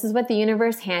grateful. This is what the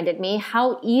universe handed me.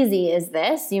 How easy is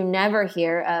this? You never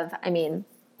hear of,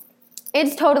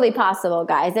 it's totally possible,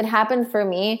 guys. It happened for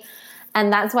me.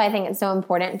 And that's why I think it's so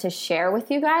important to share with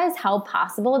you guys how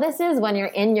possible this is when you're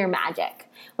in your magic.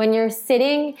 When you're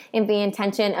sitting in the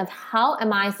intention of how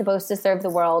am I supposed to serve the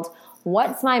world?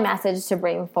 What's my message to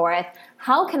bring forth?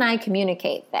 How can I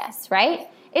communicate this, right?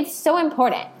 It's so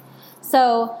important.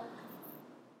 So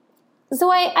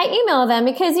I email them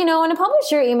because, when a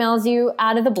publisher emails you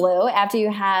out of the blue after you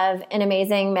have an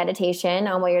amazing meditation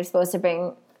on what you're supposed to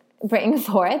bring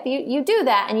forth, you do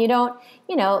that, and you don't,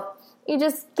 you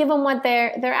just give them what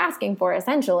they're asking for,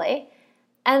 essentially.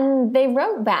 And they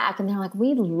wrote back and they're like,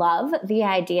 we love the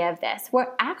idea of this. We're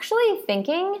actually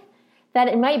thinking that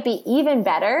it might be even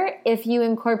better if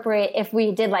if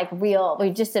we did we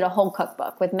just did a whole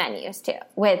cookbook with menus too,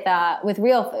 with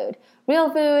real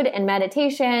food and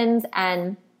meditations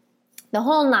and the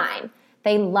whole nine.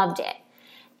 They loved it.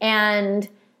 And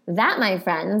that, my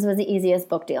friends, was the easiest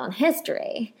book deal in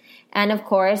history. And of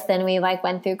course, then we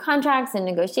went through contracts and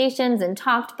negotiations and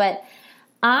talked, but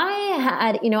I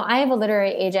have a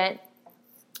literary agent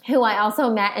who I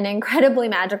also met in an incredibly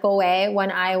magical way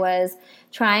when I was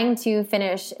trying to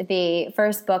finish the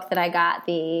first book that I got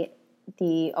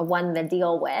won the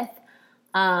deal with.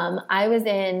 I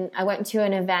went to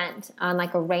an event on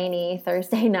a rainy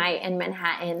Thursday night in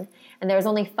Manhattan, and there was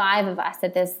only 5 of us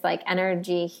at this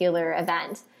energy healer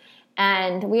event.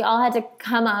 And we all had to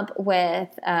come up with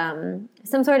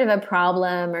some sort of a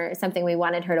problem or something we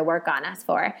wanted her to work on us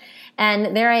for.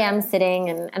 And there I am sitting,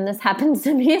 and this happens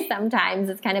to me sometimes.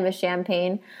 It's kind of a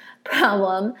champagne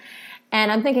problem.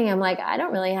 And I'm thinking, I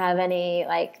don't really have any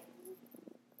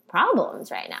problems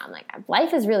right now. I'm like,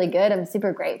 life is really good. I'm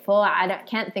super grateful. I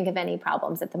can't think of any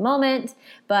problems at the moment,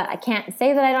 but I can't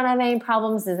say that I don't have any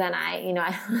problems because then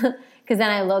because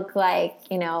then I look like,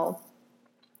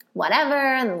 whatever.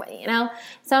 And,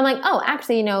 so I'm like, oh,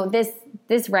 actually,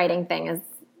 this writing thing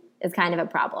is kind of a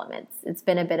problem. It's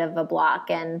been a bit of a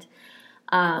block. And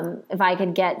if I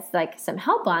could get like some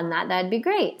help on that, that'd be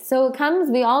great. So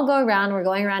we all go around, we're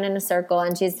going around in a circle,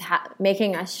 and she's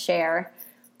making us share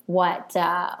what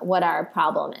our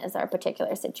problem is, our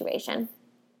particular situation.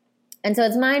 And so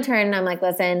it's my turn, and I'm like,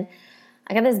 listen,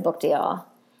 I got this book deal,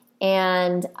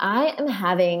 and I am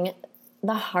having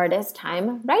the hardest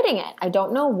time writing it. I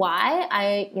don't know why.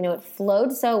 It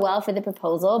flowed so well for the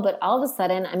proposal, but all of a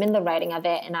sudden I'm in the writing of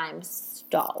it and I'm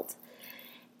stalled.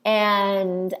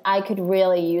 And I could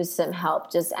really use some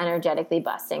help just energetically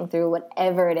busting through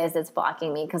whatever it is that's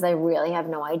blocking me, because I really have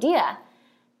no idea.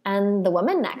 And the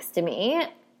woman next to me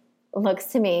looks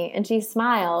to me and she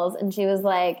smiles and she was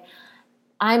like,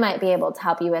 I might be able to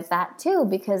help you with that too,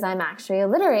 because I'm actually a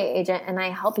literary agent and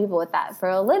I help people with that for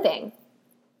a living.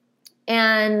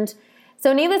 And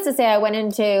so needless to say, I went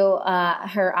into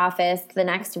her office the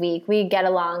next week. We get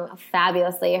along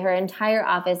fabulously. Her entire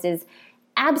office is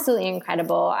absolutely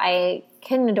incredible. I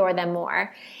couldn't adore them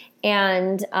more.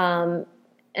 And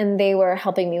they were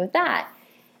helping me with that.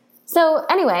 So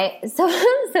anyway, so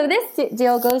this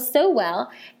deal goes so well.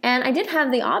 And I did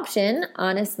have the option,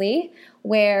 honestly,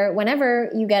 where whenever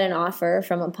you get an offer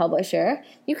from a publisher,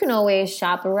 you can always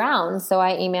shop around. So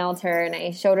I emailed her and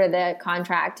I showed her the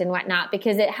contract and whatnot,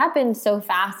 because it happened so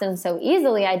fast and so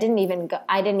easily. I didn't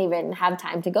even have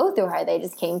time to go through her. They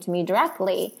just came to me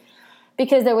directly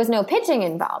because there was no pitching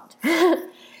involved.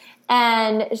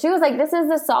 And she was like, this is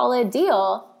a solid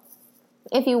deal.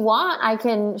 If you want, I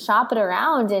can shop it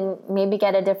around and maybe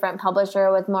get a different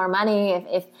publisher with more money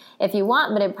if you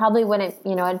want, but it probably wouldn't,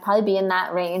 it'd probably be in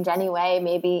that range anyway,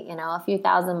 maybe, a few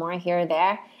thousand more here or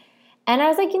there. And I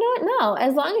was like, you know what? No,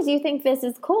 as long as you think this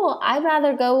is cool, I'd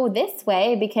rather go this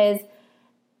way, because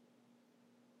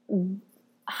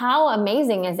how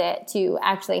amazing is it to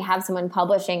actually have someone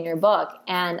publishing your book?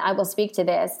 And I will speak to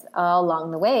this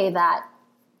along the way, that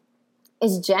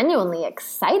is genuinely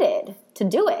excited to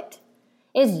do it.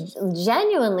 Is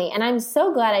genuinely, and I'm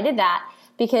so glad I did that,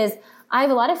 because I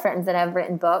have a lot of friends that have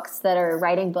written books, that are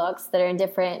writing books, that are in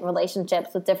different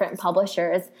relationships with different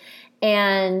publishers,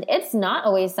 and it's not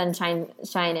always sunshine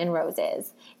and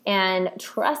roses. And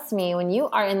trust me, when you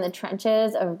are in the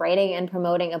trenches of writing and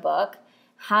promoting a book,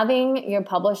 having your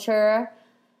publisher,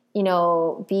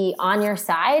 be on your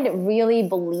side, really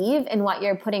believe in what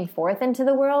you're putting forth into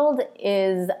the world,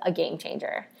 is a game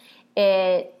changer.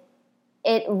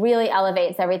 It really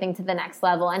elevates everything to the next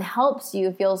level and helps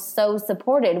you feel so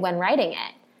supported when writing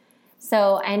it.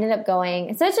 So I ended up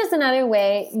going. So it's just another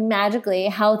way, magically,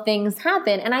 how things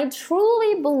happen. And I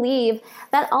truly believe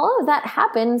that all of that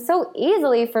happened so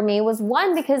easily for me was,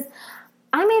 one, because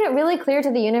I made it really clear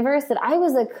to the universe that I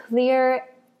was a clear,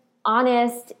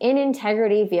 honest, in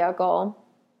integrity vehicle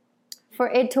for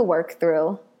it to work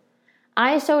through.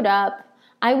 I showed up.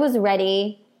 I was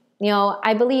ready.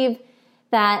 I believe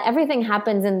that everything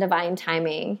happens in divine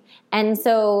timing. And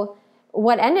so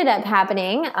what ended up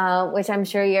happening, which I'm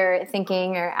sure you're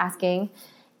thinking or asking,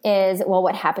 is, well,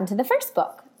 what happened to the first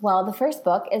book? Well, the first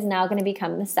book is now going to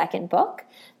become the second book,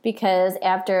 because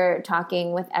after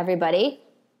talking with everybody,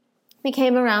 we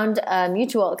came around a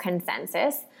mutual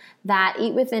consensus that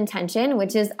Eat with Intention,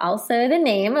 which is also the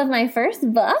name of my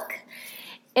first book,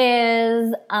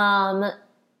 is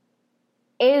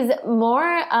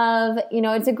more of,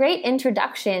 it's a great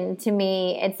introduction to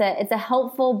me. It's a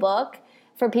helpful book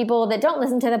for people that don't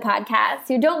listen to the podcast,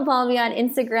 who don't follow me on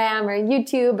Instagram or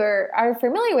YouTube or are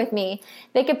familiar with me.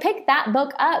 They could pick that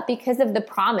book up because of the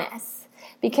promise,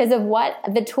 because of what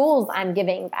the tools I'm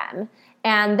giving them.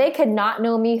 And they could not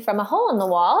know me from a hole in the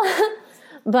wall,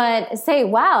 but say,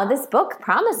 wow, this book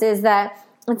promises that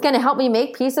it's going to help me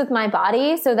make peace with my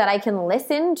body so that I can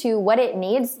listen to what it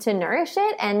needs to nourish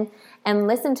it and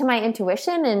listen to my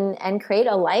intuition and create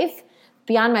a life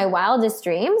beyond my wildest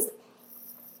dreams.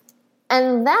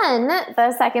 And then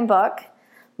the second book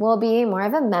will be more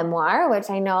of a memoir, which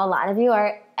I know a lot of you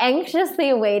are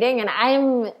anxiously awaiting, and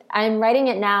I'm writing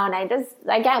it now, and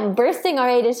I'm bursting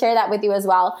already to share that with you as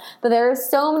well. But there are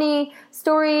so many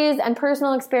stories and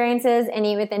personal experiences in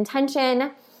Eat with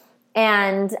Intention,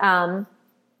 and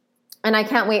I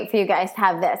can't wait for you guys to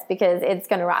have this, because it's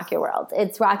going to rock your world.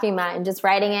 It's rocking mine, just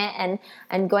writing it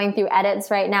and going through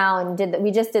edits right now. And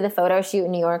we just did the photo shoot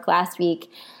in New York last week.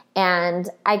 And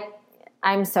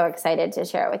I'm so excited to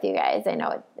share it with you guys. I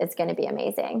know it's going to be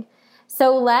amazing.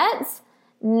 So let's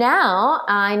now,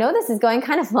 I know this is going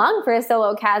kind of long for a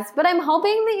solo cast, but I'm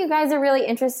hoping that you guys are really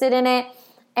interested in it.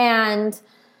 And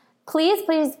please,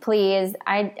 please, please,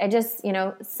 I just,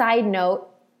 side note,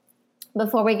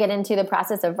 before we get into the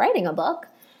process of writing a book,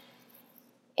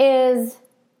 is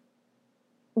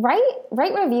write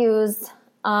reviews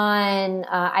on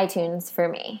iTunes for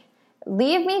me.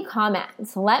 Leave me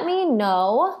comments. Let me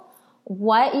know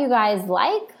what you guys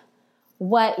like,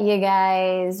 what you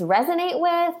guys resonate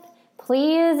with.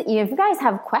 Please, if you guys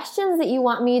have questions that you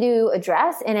want me to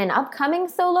address in an upcoming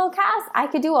solo cast, I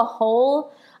could do a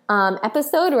whole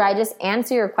episode where I just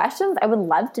answer your questions. I would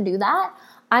love to do that.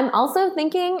 I'm also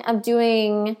thinking of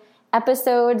doing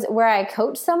episodes where I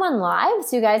coach someone live,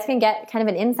 so you guys can get kind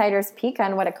of an insider's peek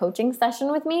on what a coaching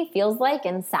session with me feels like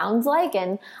and sounds like.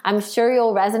 And I'm sure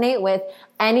you'll resonate with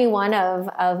any one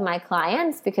of my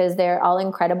clients because they're all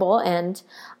incredible, and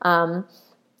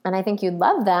I think you'd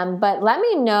love them. But let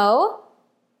me know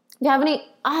if you have any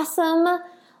awesome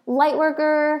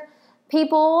lightworker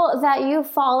people that you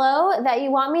follow that you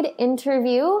want me to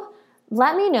interview.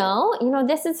 Let me know.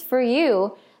 This is for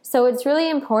you. So it's really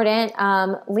important.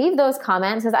 Leave those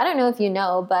comments, because I don't know if you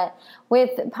know, but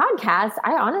with podcasts,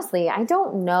 I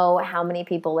don't know how many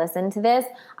people listen to this.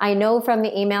 I know from the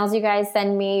emails you guys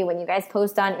send me, when you guys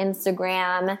post on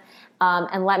Instagram,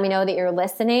 and let me know that you're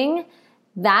listening.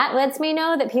 That lets me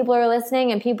know that people are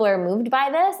listening and people are moved by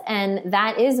this, and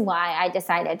that is why I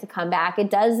decided to come back. It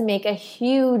does make a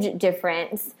huge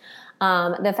difference.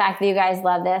 The fact that you guys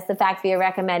love this, the fact that you're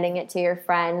recommending it to your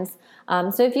friends.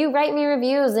 So if you write me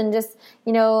reviews and just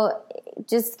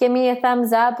give me a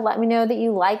thumbs up, let me know that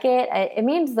you like it. It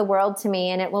means the world to me,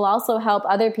 and it will also help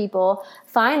other people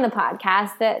find the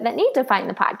podcast that need to find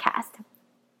the podcast.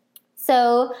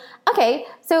 So, okay,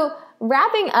 so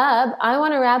wrapping up, I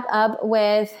want to wrap up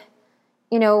with,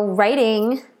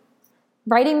 writing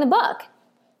the book.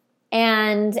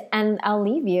 And I'll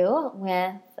leave you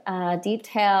with a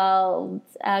detailed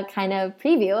kind of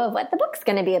preview of what the book's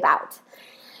going to be about.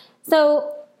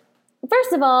 So,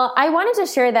 first of all, I wanted to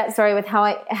share that story with how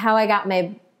I got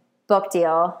my book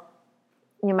deal,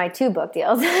 my 2 book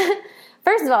deals.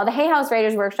 First of all, the Hay House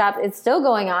Writers Workshop is still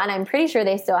going on. I'm pretty sure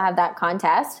they still have that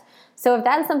contest. So if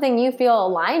that's something you feel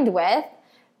aligned with,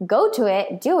 go to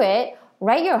it, do it,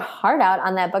 write your heart out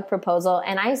on that book proposal,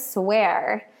 and I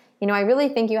swear, I really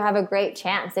think you have a great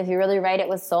chance if you really write it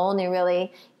with soul and you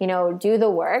really, do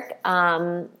the work.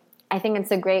 I think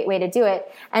it's a great way to do it.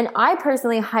 And I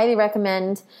personally highly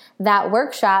recommend that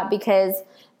workshop, because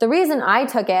the reason I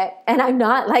took it, and I'm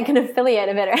not like an affiliate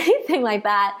of it or anything like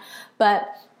that, but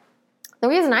the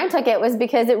reason I took it was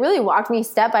because it really walked me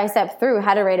step by step through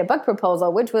how to write a book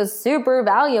proposal, which was super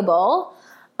valuable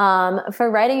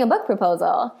for writing a book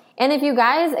proposal. And if you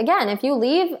guys, again, if you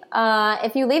leave a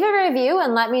review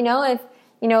and let me know if,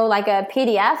 like a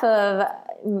PDF of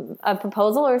a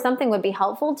proposal or something would be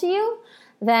helpful to you,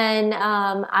 then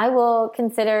I will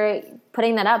consider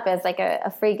putting that up as like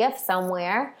a free gift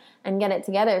somewhere and get it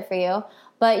together for you.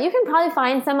 But you can probably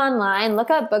find some online,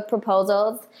 look up book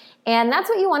proposals, and that's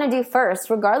what you want to do first,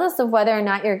 regardless of whether or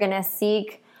not you're going to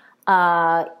seek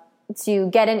to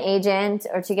get an agent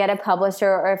or to get a publisher,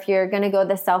 or if you're going to go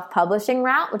the self-publishing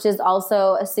route, which is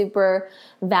also a super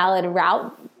valid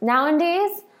route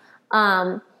nowadays,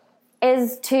 you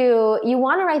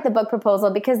want to write the book proposal,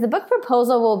 because the book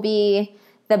proposal will be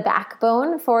the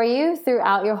backbone for you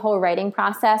throughout your whole writing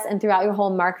process and throughout your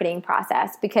whole marketing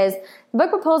process. Because the book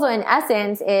proposal, in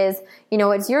essence, is,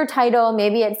 it's your title,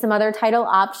 maybe it's some other title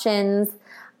options,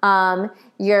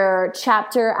 your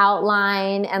chapter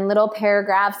outline and little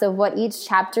paragraphs of what each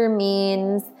chapter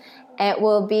means. It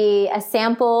will be a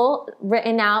sample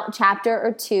written out chapter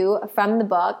or 2 from the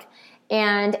book.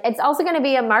 And it's also going to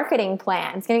be a marketing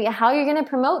plan. It's going to be how you're going to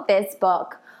promote this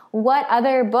book. What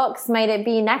other books might it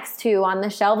be next to on the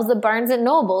shelves of Barnes &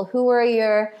 Noble? Who are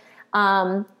your,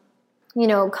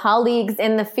 colleagues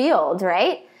in the field,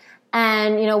 right?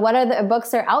 And, what other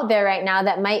books are out there right now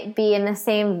that might be in the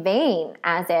same vein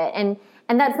as it? And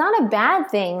that's not a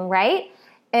bad thing, right?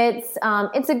 It's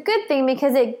a good thing,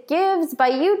 because it gives, by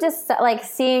you just like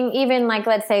seeing even like,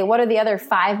 let's say, what are the other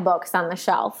 5 books on the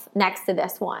shelf next to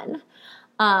this one?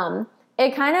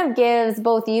 It kind of gives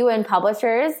both you and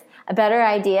publishers a better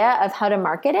idea of how to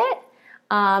market it,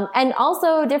 and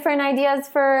also different ideas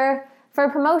for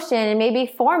promotion and maybe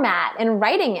format and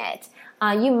writing it.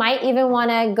 You might even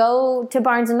want to go to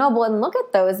Barnes & Noble and look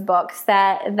at those books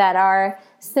that are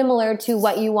similar to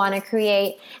what you want to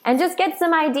create, and just get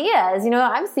some ideas.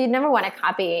 Obviously you'd never want to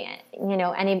copy,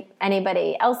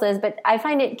 anybody else's, but I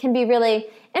find it can be really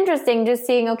interesting just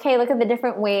seeing, okay, look at the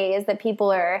different ways that people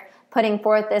are putting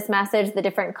forth this message, the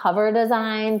different cover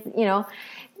designs,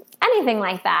 anything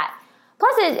like that.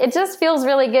 Plus, it just feels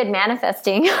really good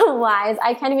manifesting wise.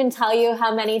 I can't even tell you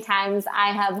how many times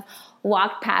I have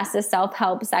walked past the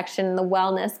self-help section, the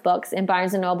wellness books in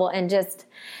Barnes & Noble, and just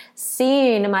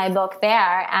seen my book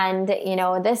there. And,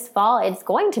 this fall, it's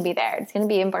going to be there. It's going to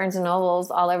be in Barnes & Nobles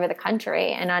all over the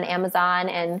country and on Amazon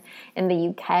and in the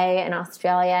UK and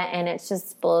Australia. And it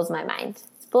just blows my mind.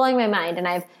 It's blowing my mind. And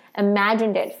I've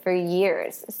imagined it for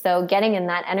years. So getting in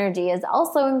that energy is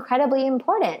also incredibly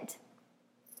important.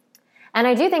 And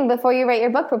I do think before you write your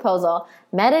book proposal,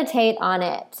 meditate on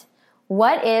it.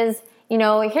 Here's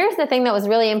the thing that was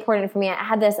really important for me. I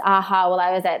had this aha while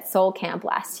I was at Soul Camp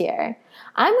last year.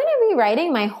 I'm going to be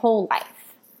writing my whole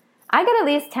life. I got at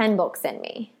least 10 books in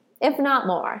me, if not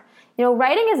more.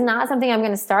 Writing is not something I'm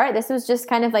going to start. This was just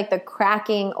kind of like the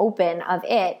cracking open of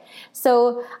it.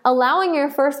 So allowing your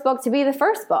first book to be the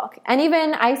first book. And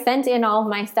even I sent in all of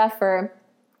my stuff for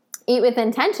Eat With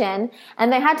Intention,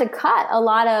 and they had to cut a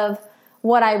lot of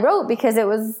what I wrote because it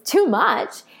was too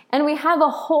much. And we have a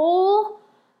whole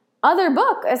other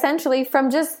book essentially from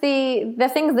just the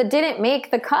things that didn't make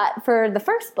the cut for the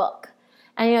first book.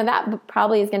 And that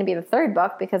probably is going to be the third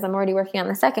book because I'm already working on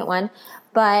the second one.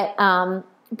 But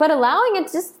allowing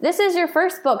it, this is your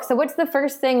first book. So what's the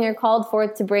first thing you're called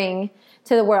forth to bring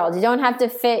to the world? You don't have to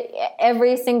fit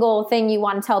every single thing you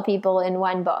want to tell people in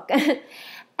one book.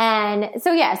 And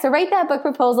so write that book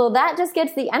proposal. That just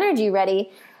gets the energy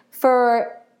ready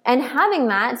and having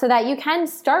that so that you can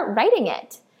start writing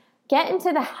it. Get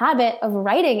into the habit of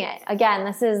writing it.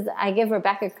 Again, I give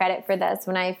Rebecca credit for this.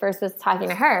 When I first was talking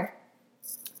to her,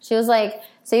 she was like,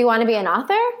 so you want to be an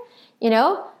author?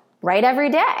 Write every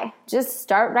day. Just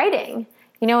start writing.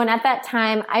 And at that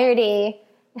time, I already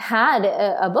had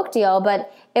a book deal,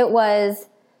 but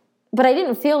I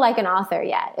didn't feel like an author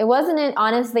yet. It wasn't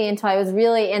honestly until I was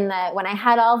really when I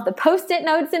had all of the Post-it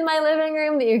notes in my living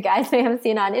room that you guys may have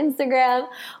seen on Instagram,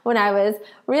 when I was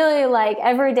really like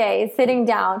every day sitting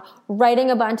down, writing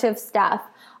a bunch of stuff.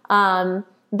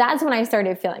 That's when I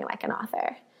started feeling like an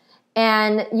author.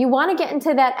 And you want to get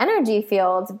into that energy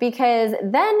field because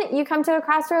then you come to a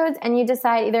crossroads and you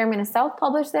decide either I'm going to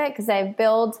self-publish it because I've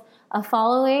built a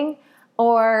following,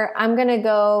 or I'm going to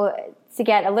go to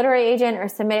get a literary agent or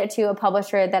submit it to a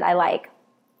publisher that I like.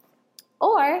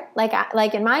 Or,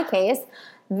 like in my case,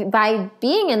 by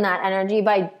being in that energy,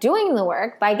 by doing the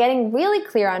work, by getting really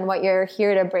clear on what you're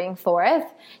here to bring forth,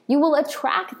 you will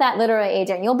attract that literary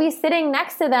agent. You'll be sitting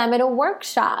next to them at a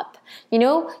workshop.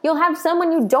 You'll have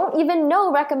someone you don't even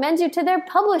know recommend you to their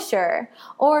publisher.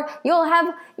 Or you'll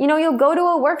go to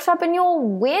a workshop and you'll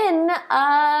win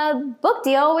a book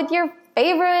deal with your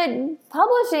favorite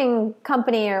publishing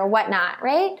company or whatnot,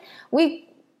 right? We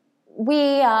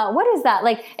what is that?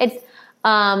 It's,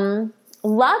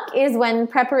 luck is when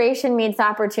preparation meets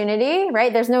opportunity,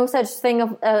 right? There's no such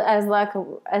thing as luck,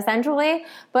 essentially.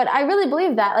 But I really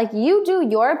believe that, you do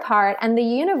your part and the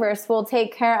universe will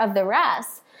take care of the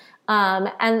rest.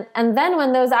 And then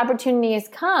when those opportunities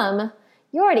come,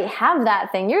 you already have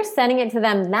that thing. You're sending it to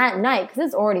them that night because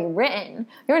it's already written.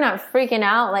 You're not freaking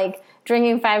out,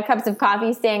 drinking 5 cups of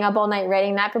coffee, staying up all night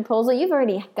writing that proposal. You've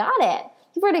already got it.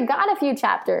 You've already got a few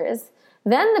chapters.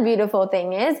 Then the beautiful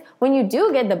thing is, when you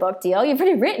do get the book deal, you've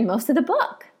already written most of the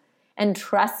book. And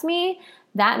trust me,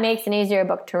 that makes an easier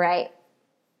book to write.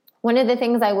 One of the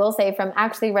things I will say from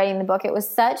actually writing the book, it was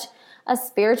such a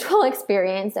spiritual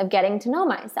experience of getting to know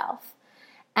myself.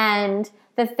 And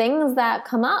the things that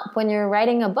come up when you're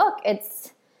writing a book,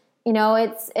 it's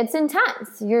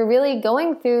intense. You're really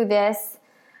going through this.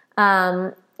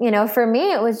 For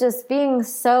me, it was just being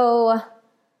so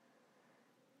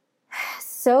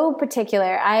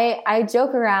particular. I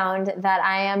joke around that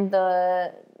I am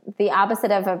the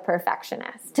opposite of a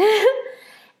perfectionist.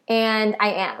 And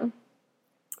I am.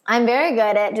 I'm very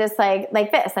good at just like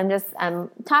this.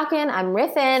 I'm talking, I'm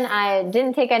riffing. I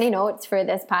didn't take any notes for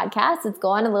this podcast. It's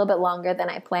going a little bit longer than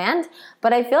I planned,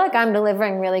 but I feel like I'm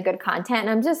delivering really good content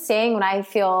and I'm just saying what I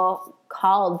feel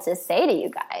called to say to you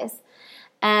guys.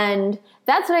 And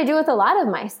that's what I do with a lot of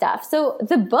my stuff. So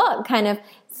the book kind of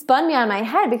spun me on my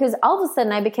head because all of a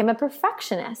sudden I became a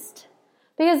perfectionist.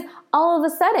 Because all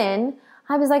of a sudden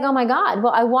I was like, oh my God,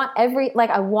 well, I want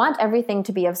everything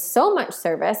to be of so much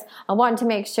service. I want to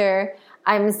make sure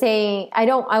I want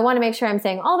to make sure I'm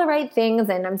saying all the right things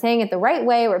and I'm saying it the right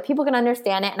way where people can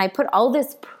understand it. And I put all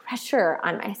this pressure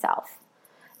on myself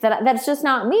that's just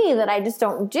not me, that I just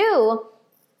don't do.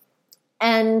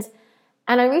 And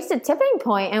I reached a tipping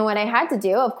point, and what I had to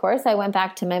do, of course, I went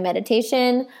back to my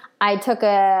meditation. I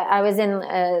was in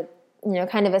a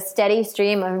kind of a steady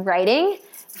stream of writing,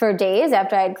 for days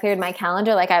after I had cleared my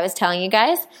calendar, like I was telling you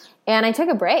guys, and I took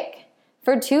a break.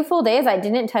 For 2 full days, I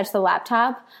didn't touch the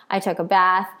laptop. I took a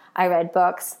bath. I read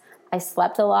books. I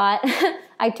slept a lot.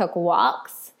 I took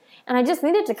walks. And I just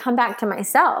needed to come back to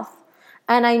myself.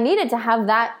 And I needed to have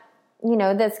that,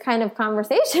 this kind of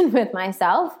conversation with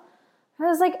myself. I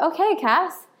was like, okay,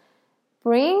 Cass,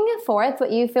 bring forth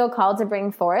what you feel called to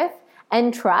bring forth,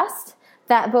 and trust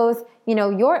that both,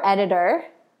 your editor,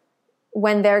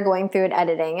 when they're going through and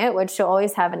editing it, which you'll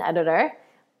always have an editor,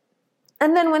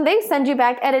 and then when they send you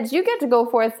back edits, you get to go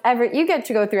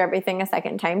through everything a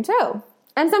second time too.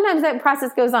 And sometimes that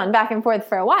process goes on back and forth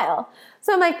for a while.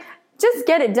 So I'm like, just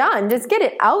get it done. Just get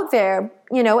it out there,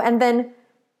 and then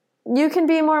you can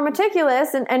be more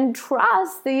meticulous and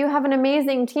trust that you have an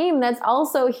amazing team that's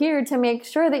also here to make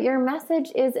sure that your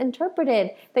message is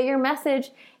interpreted, that your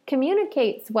message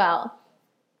communicates well.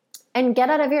 And get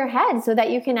out of your head so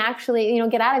that you can actually,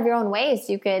 get out of your own way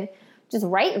so you could just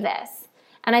write this.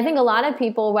 And I think a lot of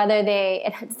people,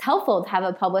 it's helpful to have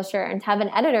a publisher and to have an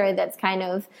editor that's kind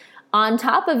of on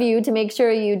top of you to make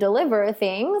sure you deliver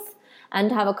things and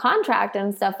to have a contract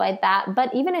and stuff like that.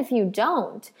 But even if you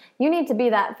don't, you need to be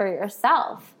that for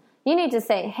yourself. You need to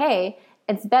say, hey,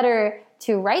 it's better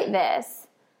to write this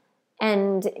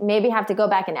and maybe have to go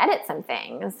back and edit some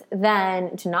things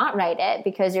than to not write it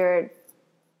because you're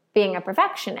being a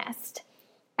perfectionist.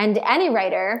 And any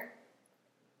writer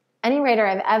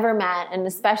I've ever met, and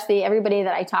especially everybody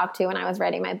that I talked to when I was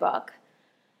writing my book,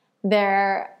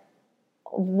 their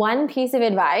one piece of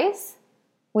advice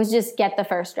was just get the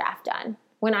first draft done.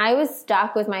 When I was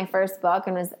stuck with my first book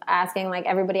and was asking like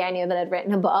everybody I knew that had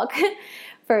written a book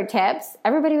for tips,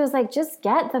 everybody was like, just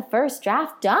get the first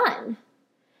draft done.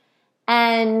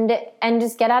 And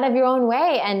just get out of your own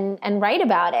way and write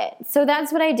about it. So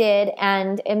that's what I did,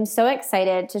 and I'm so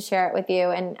excited to share it with you.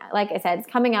 And like I said, it's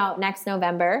coming out next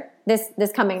November, this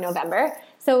coming November.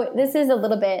 So this is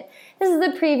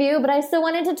the preview, but I still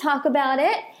wanted to talk about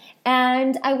it.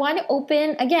 And I want to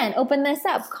open this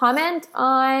up. Comment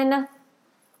on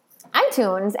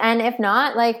iTunes, and if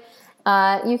not,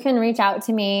 you can reach out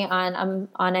to me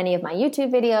on any of my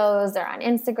YouTube videos or on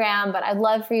Instagram, but I'd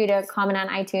love for you to comment on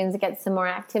iTunes to get some more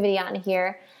activity on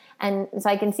here, and so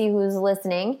I can see who's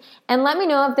listening. And let me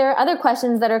know if there are other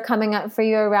questions that are coming up for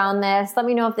you around this. Let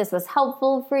me know if this was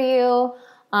helpful for you.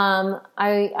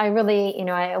 I really,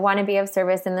 I want to be of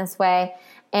service in this way.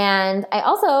 And I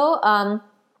also,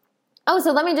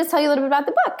 so let me just tell you a little bit about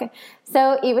the book.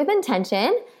 So Eat with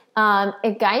Intention.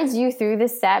 It guides you through the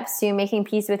steps to making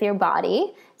peace with your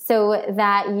body so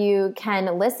that you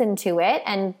can listen to it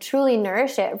and truly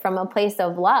nourish it from a place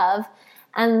of love.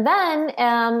 And then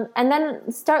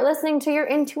start listening to your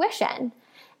intuition.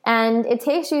 And it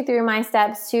takes you through my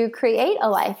steps to create a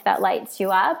life that lights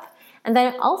you up. And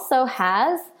then it also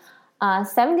has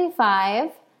 75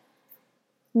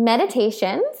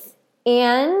 meditations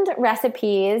and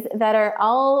recipes that are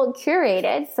all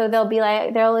curated. So there'll be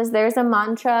there's a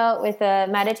mantra with a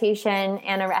meditation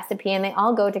and a recipe, and they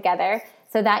all go together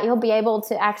so that you'll be able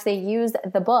to actually use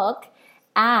the book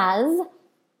as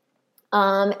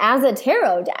a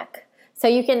tarot deck. So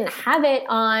you can have it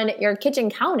on your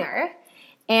kitchen counter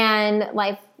and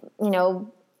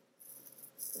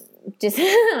just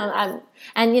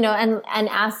and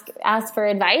ask for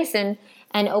advice and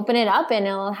open it up, and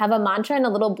it'll have a mantra and a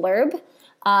little blurb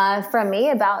from me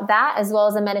about that, as well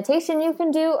as a meditation you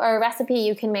can do or a recipe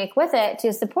you can make with it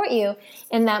to support you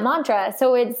in that mantra.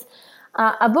 So it's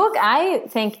a book I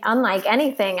think unlike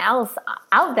anything else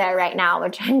out there right now,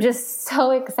 which I'm just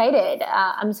so excited.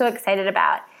 I'm so excited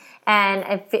about,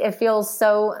 and it feels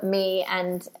so me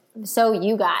and so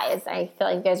you guys. I feel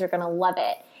like you guys are going to love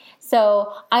it.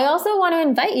 So I also want to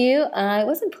invite you, I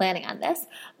wasn't planning on this,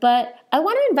 but I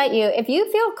want to invite you, if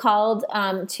you feel called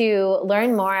to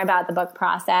learn more about the book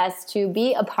process, to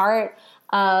be a part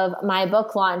of my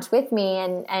book launch with me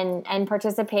and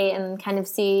participate and kind of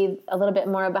see a little bit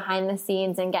more behind the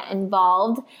scenes and get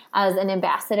involved as an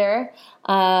ambassador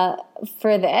for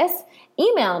this,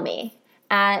 email me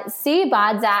at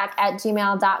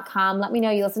cbodzak@gmail.com. Let me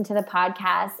know you listen to the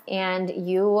podcast and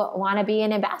you want to be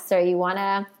an ambassador. You want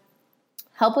to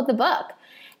help with the book.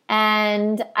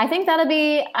 And I think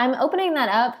I'm opening that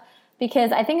up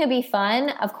because I think it'd be fun.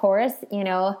 Of course,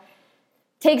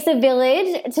 takes a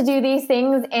village to do these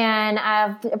things, and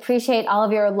I appreciate all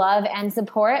of your love and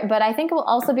support. But I think it will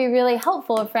also be really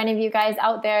helpful for any of you guys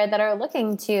out there that are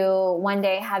looking to one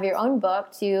day have your own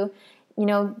book to,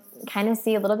 kind of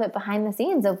see a little bit behind the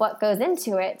scenes of what goes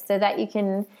into it so that you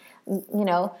can,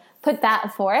 put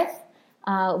that forth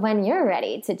when you're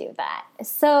ready to do that.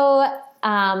 So,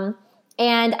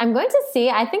 And I'm going to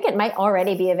see, I think it might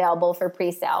already be available for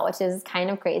pre-sale, which is kind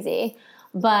of crazy.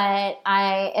 But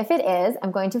if it is,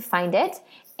 I'm going to find it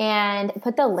and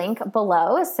put the link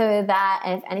below so that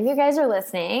if any of you guys are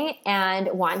listening and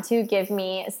want to give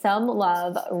me some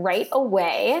love right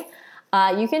away,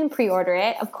 you can pre-order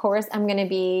it. Of course, I'm going to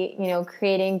be,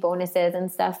 creating bonuses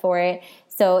and stuff for it.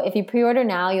 So if you pre-order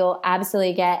now, you'll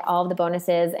absolutely get all of the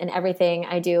bonuses and everything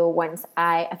I do once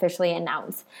I officially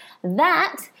announce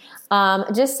that.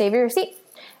 Just save your receipt.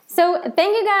 So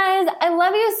thank you guys. I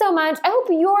love you so much. I hope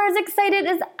you're as excited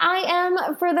as I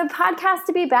am for the podcast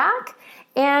to be back.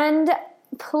 And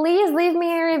please leave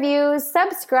me a review,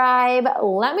 subscribe.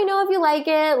 Let me know if you like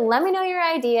it. Let me know your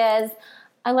ideas.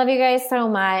 I love you guys so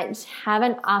much. Have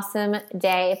an awesome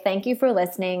day. Thank you for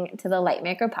listening to the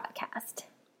Lightmaker podcast.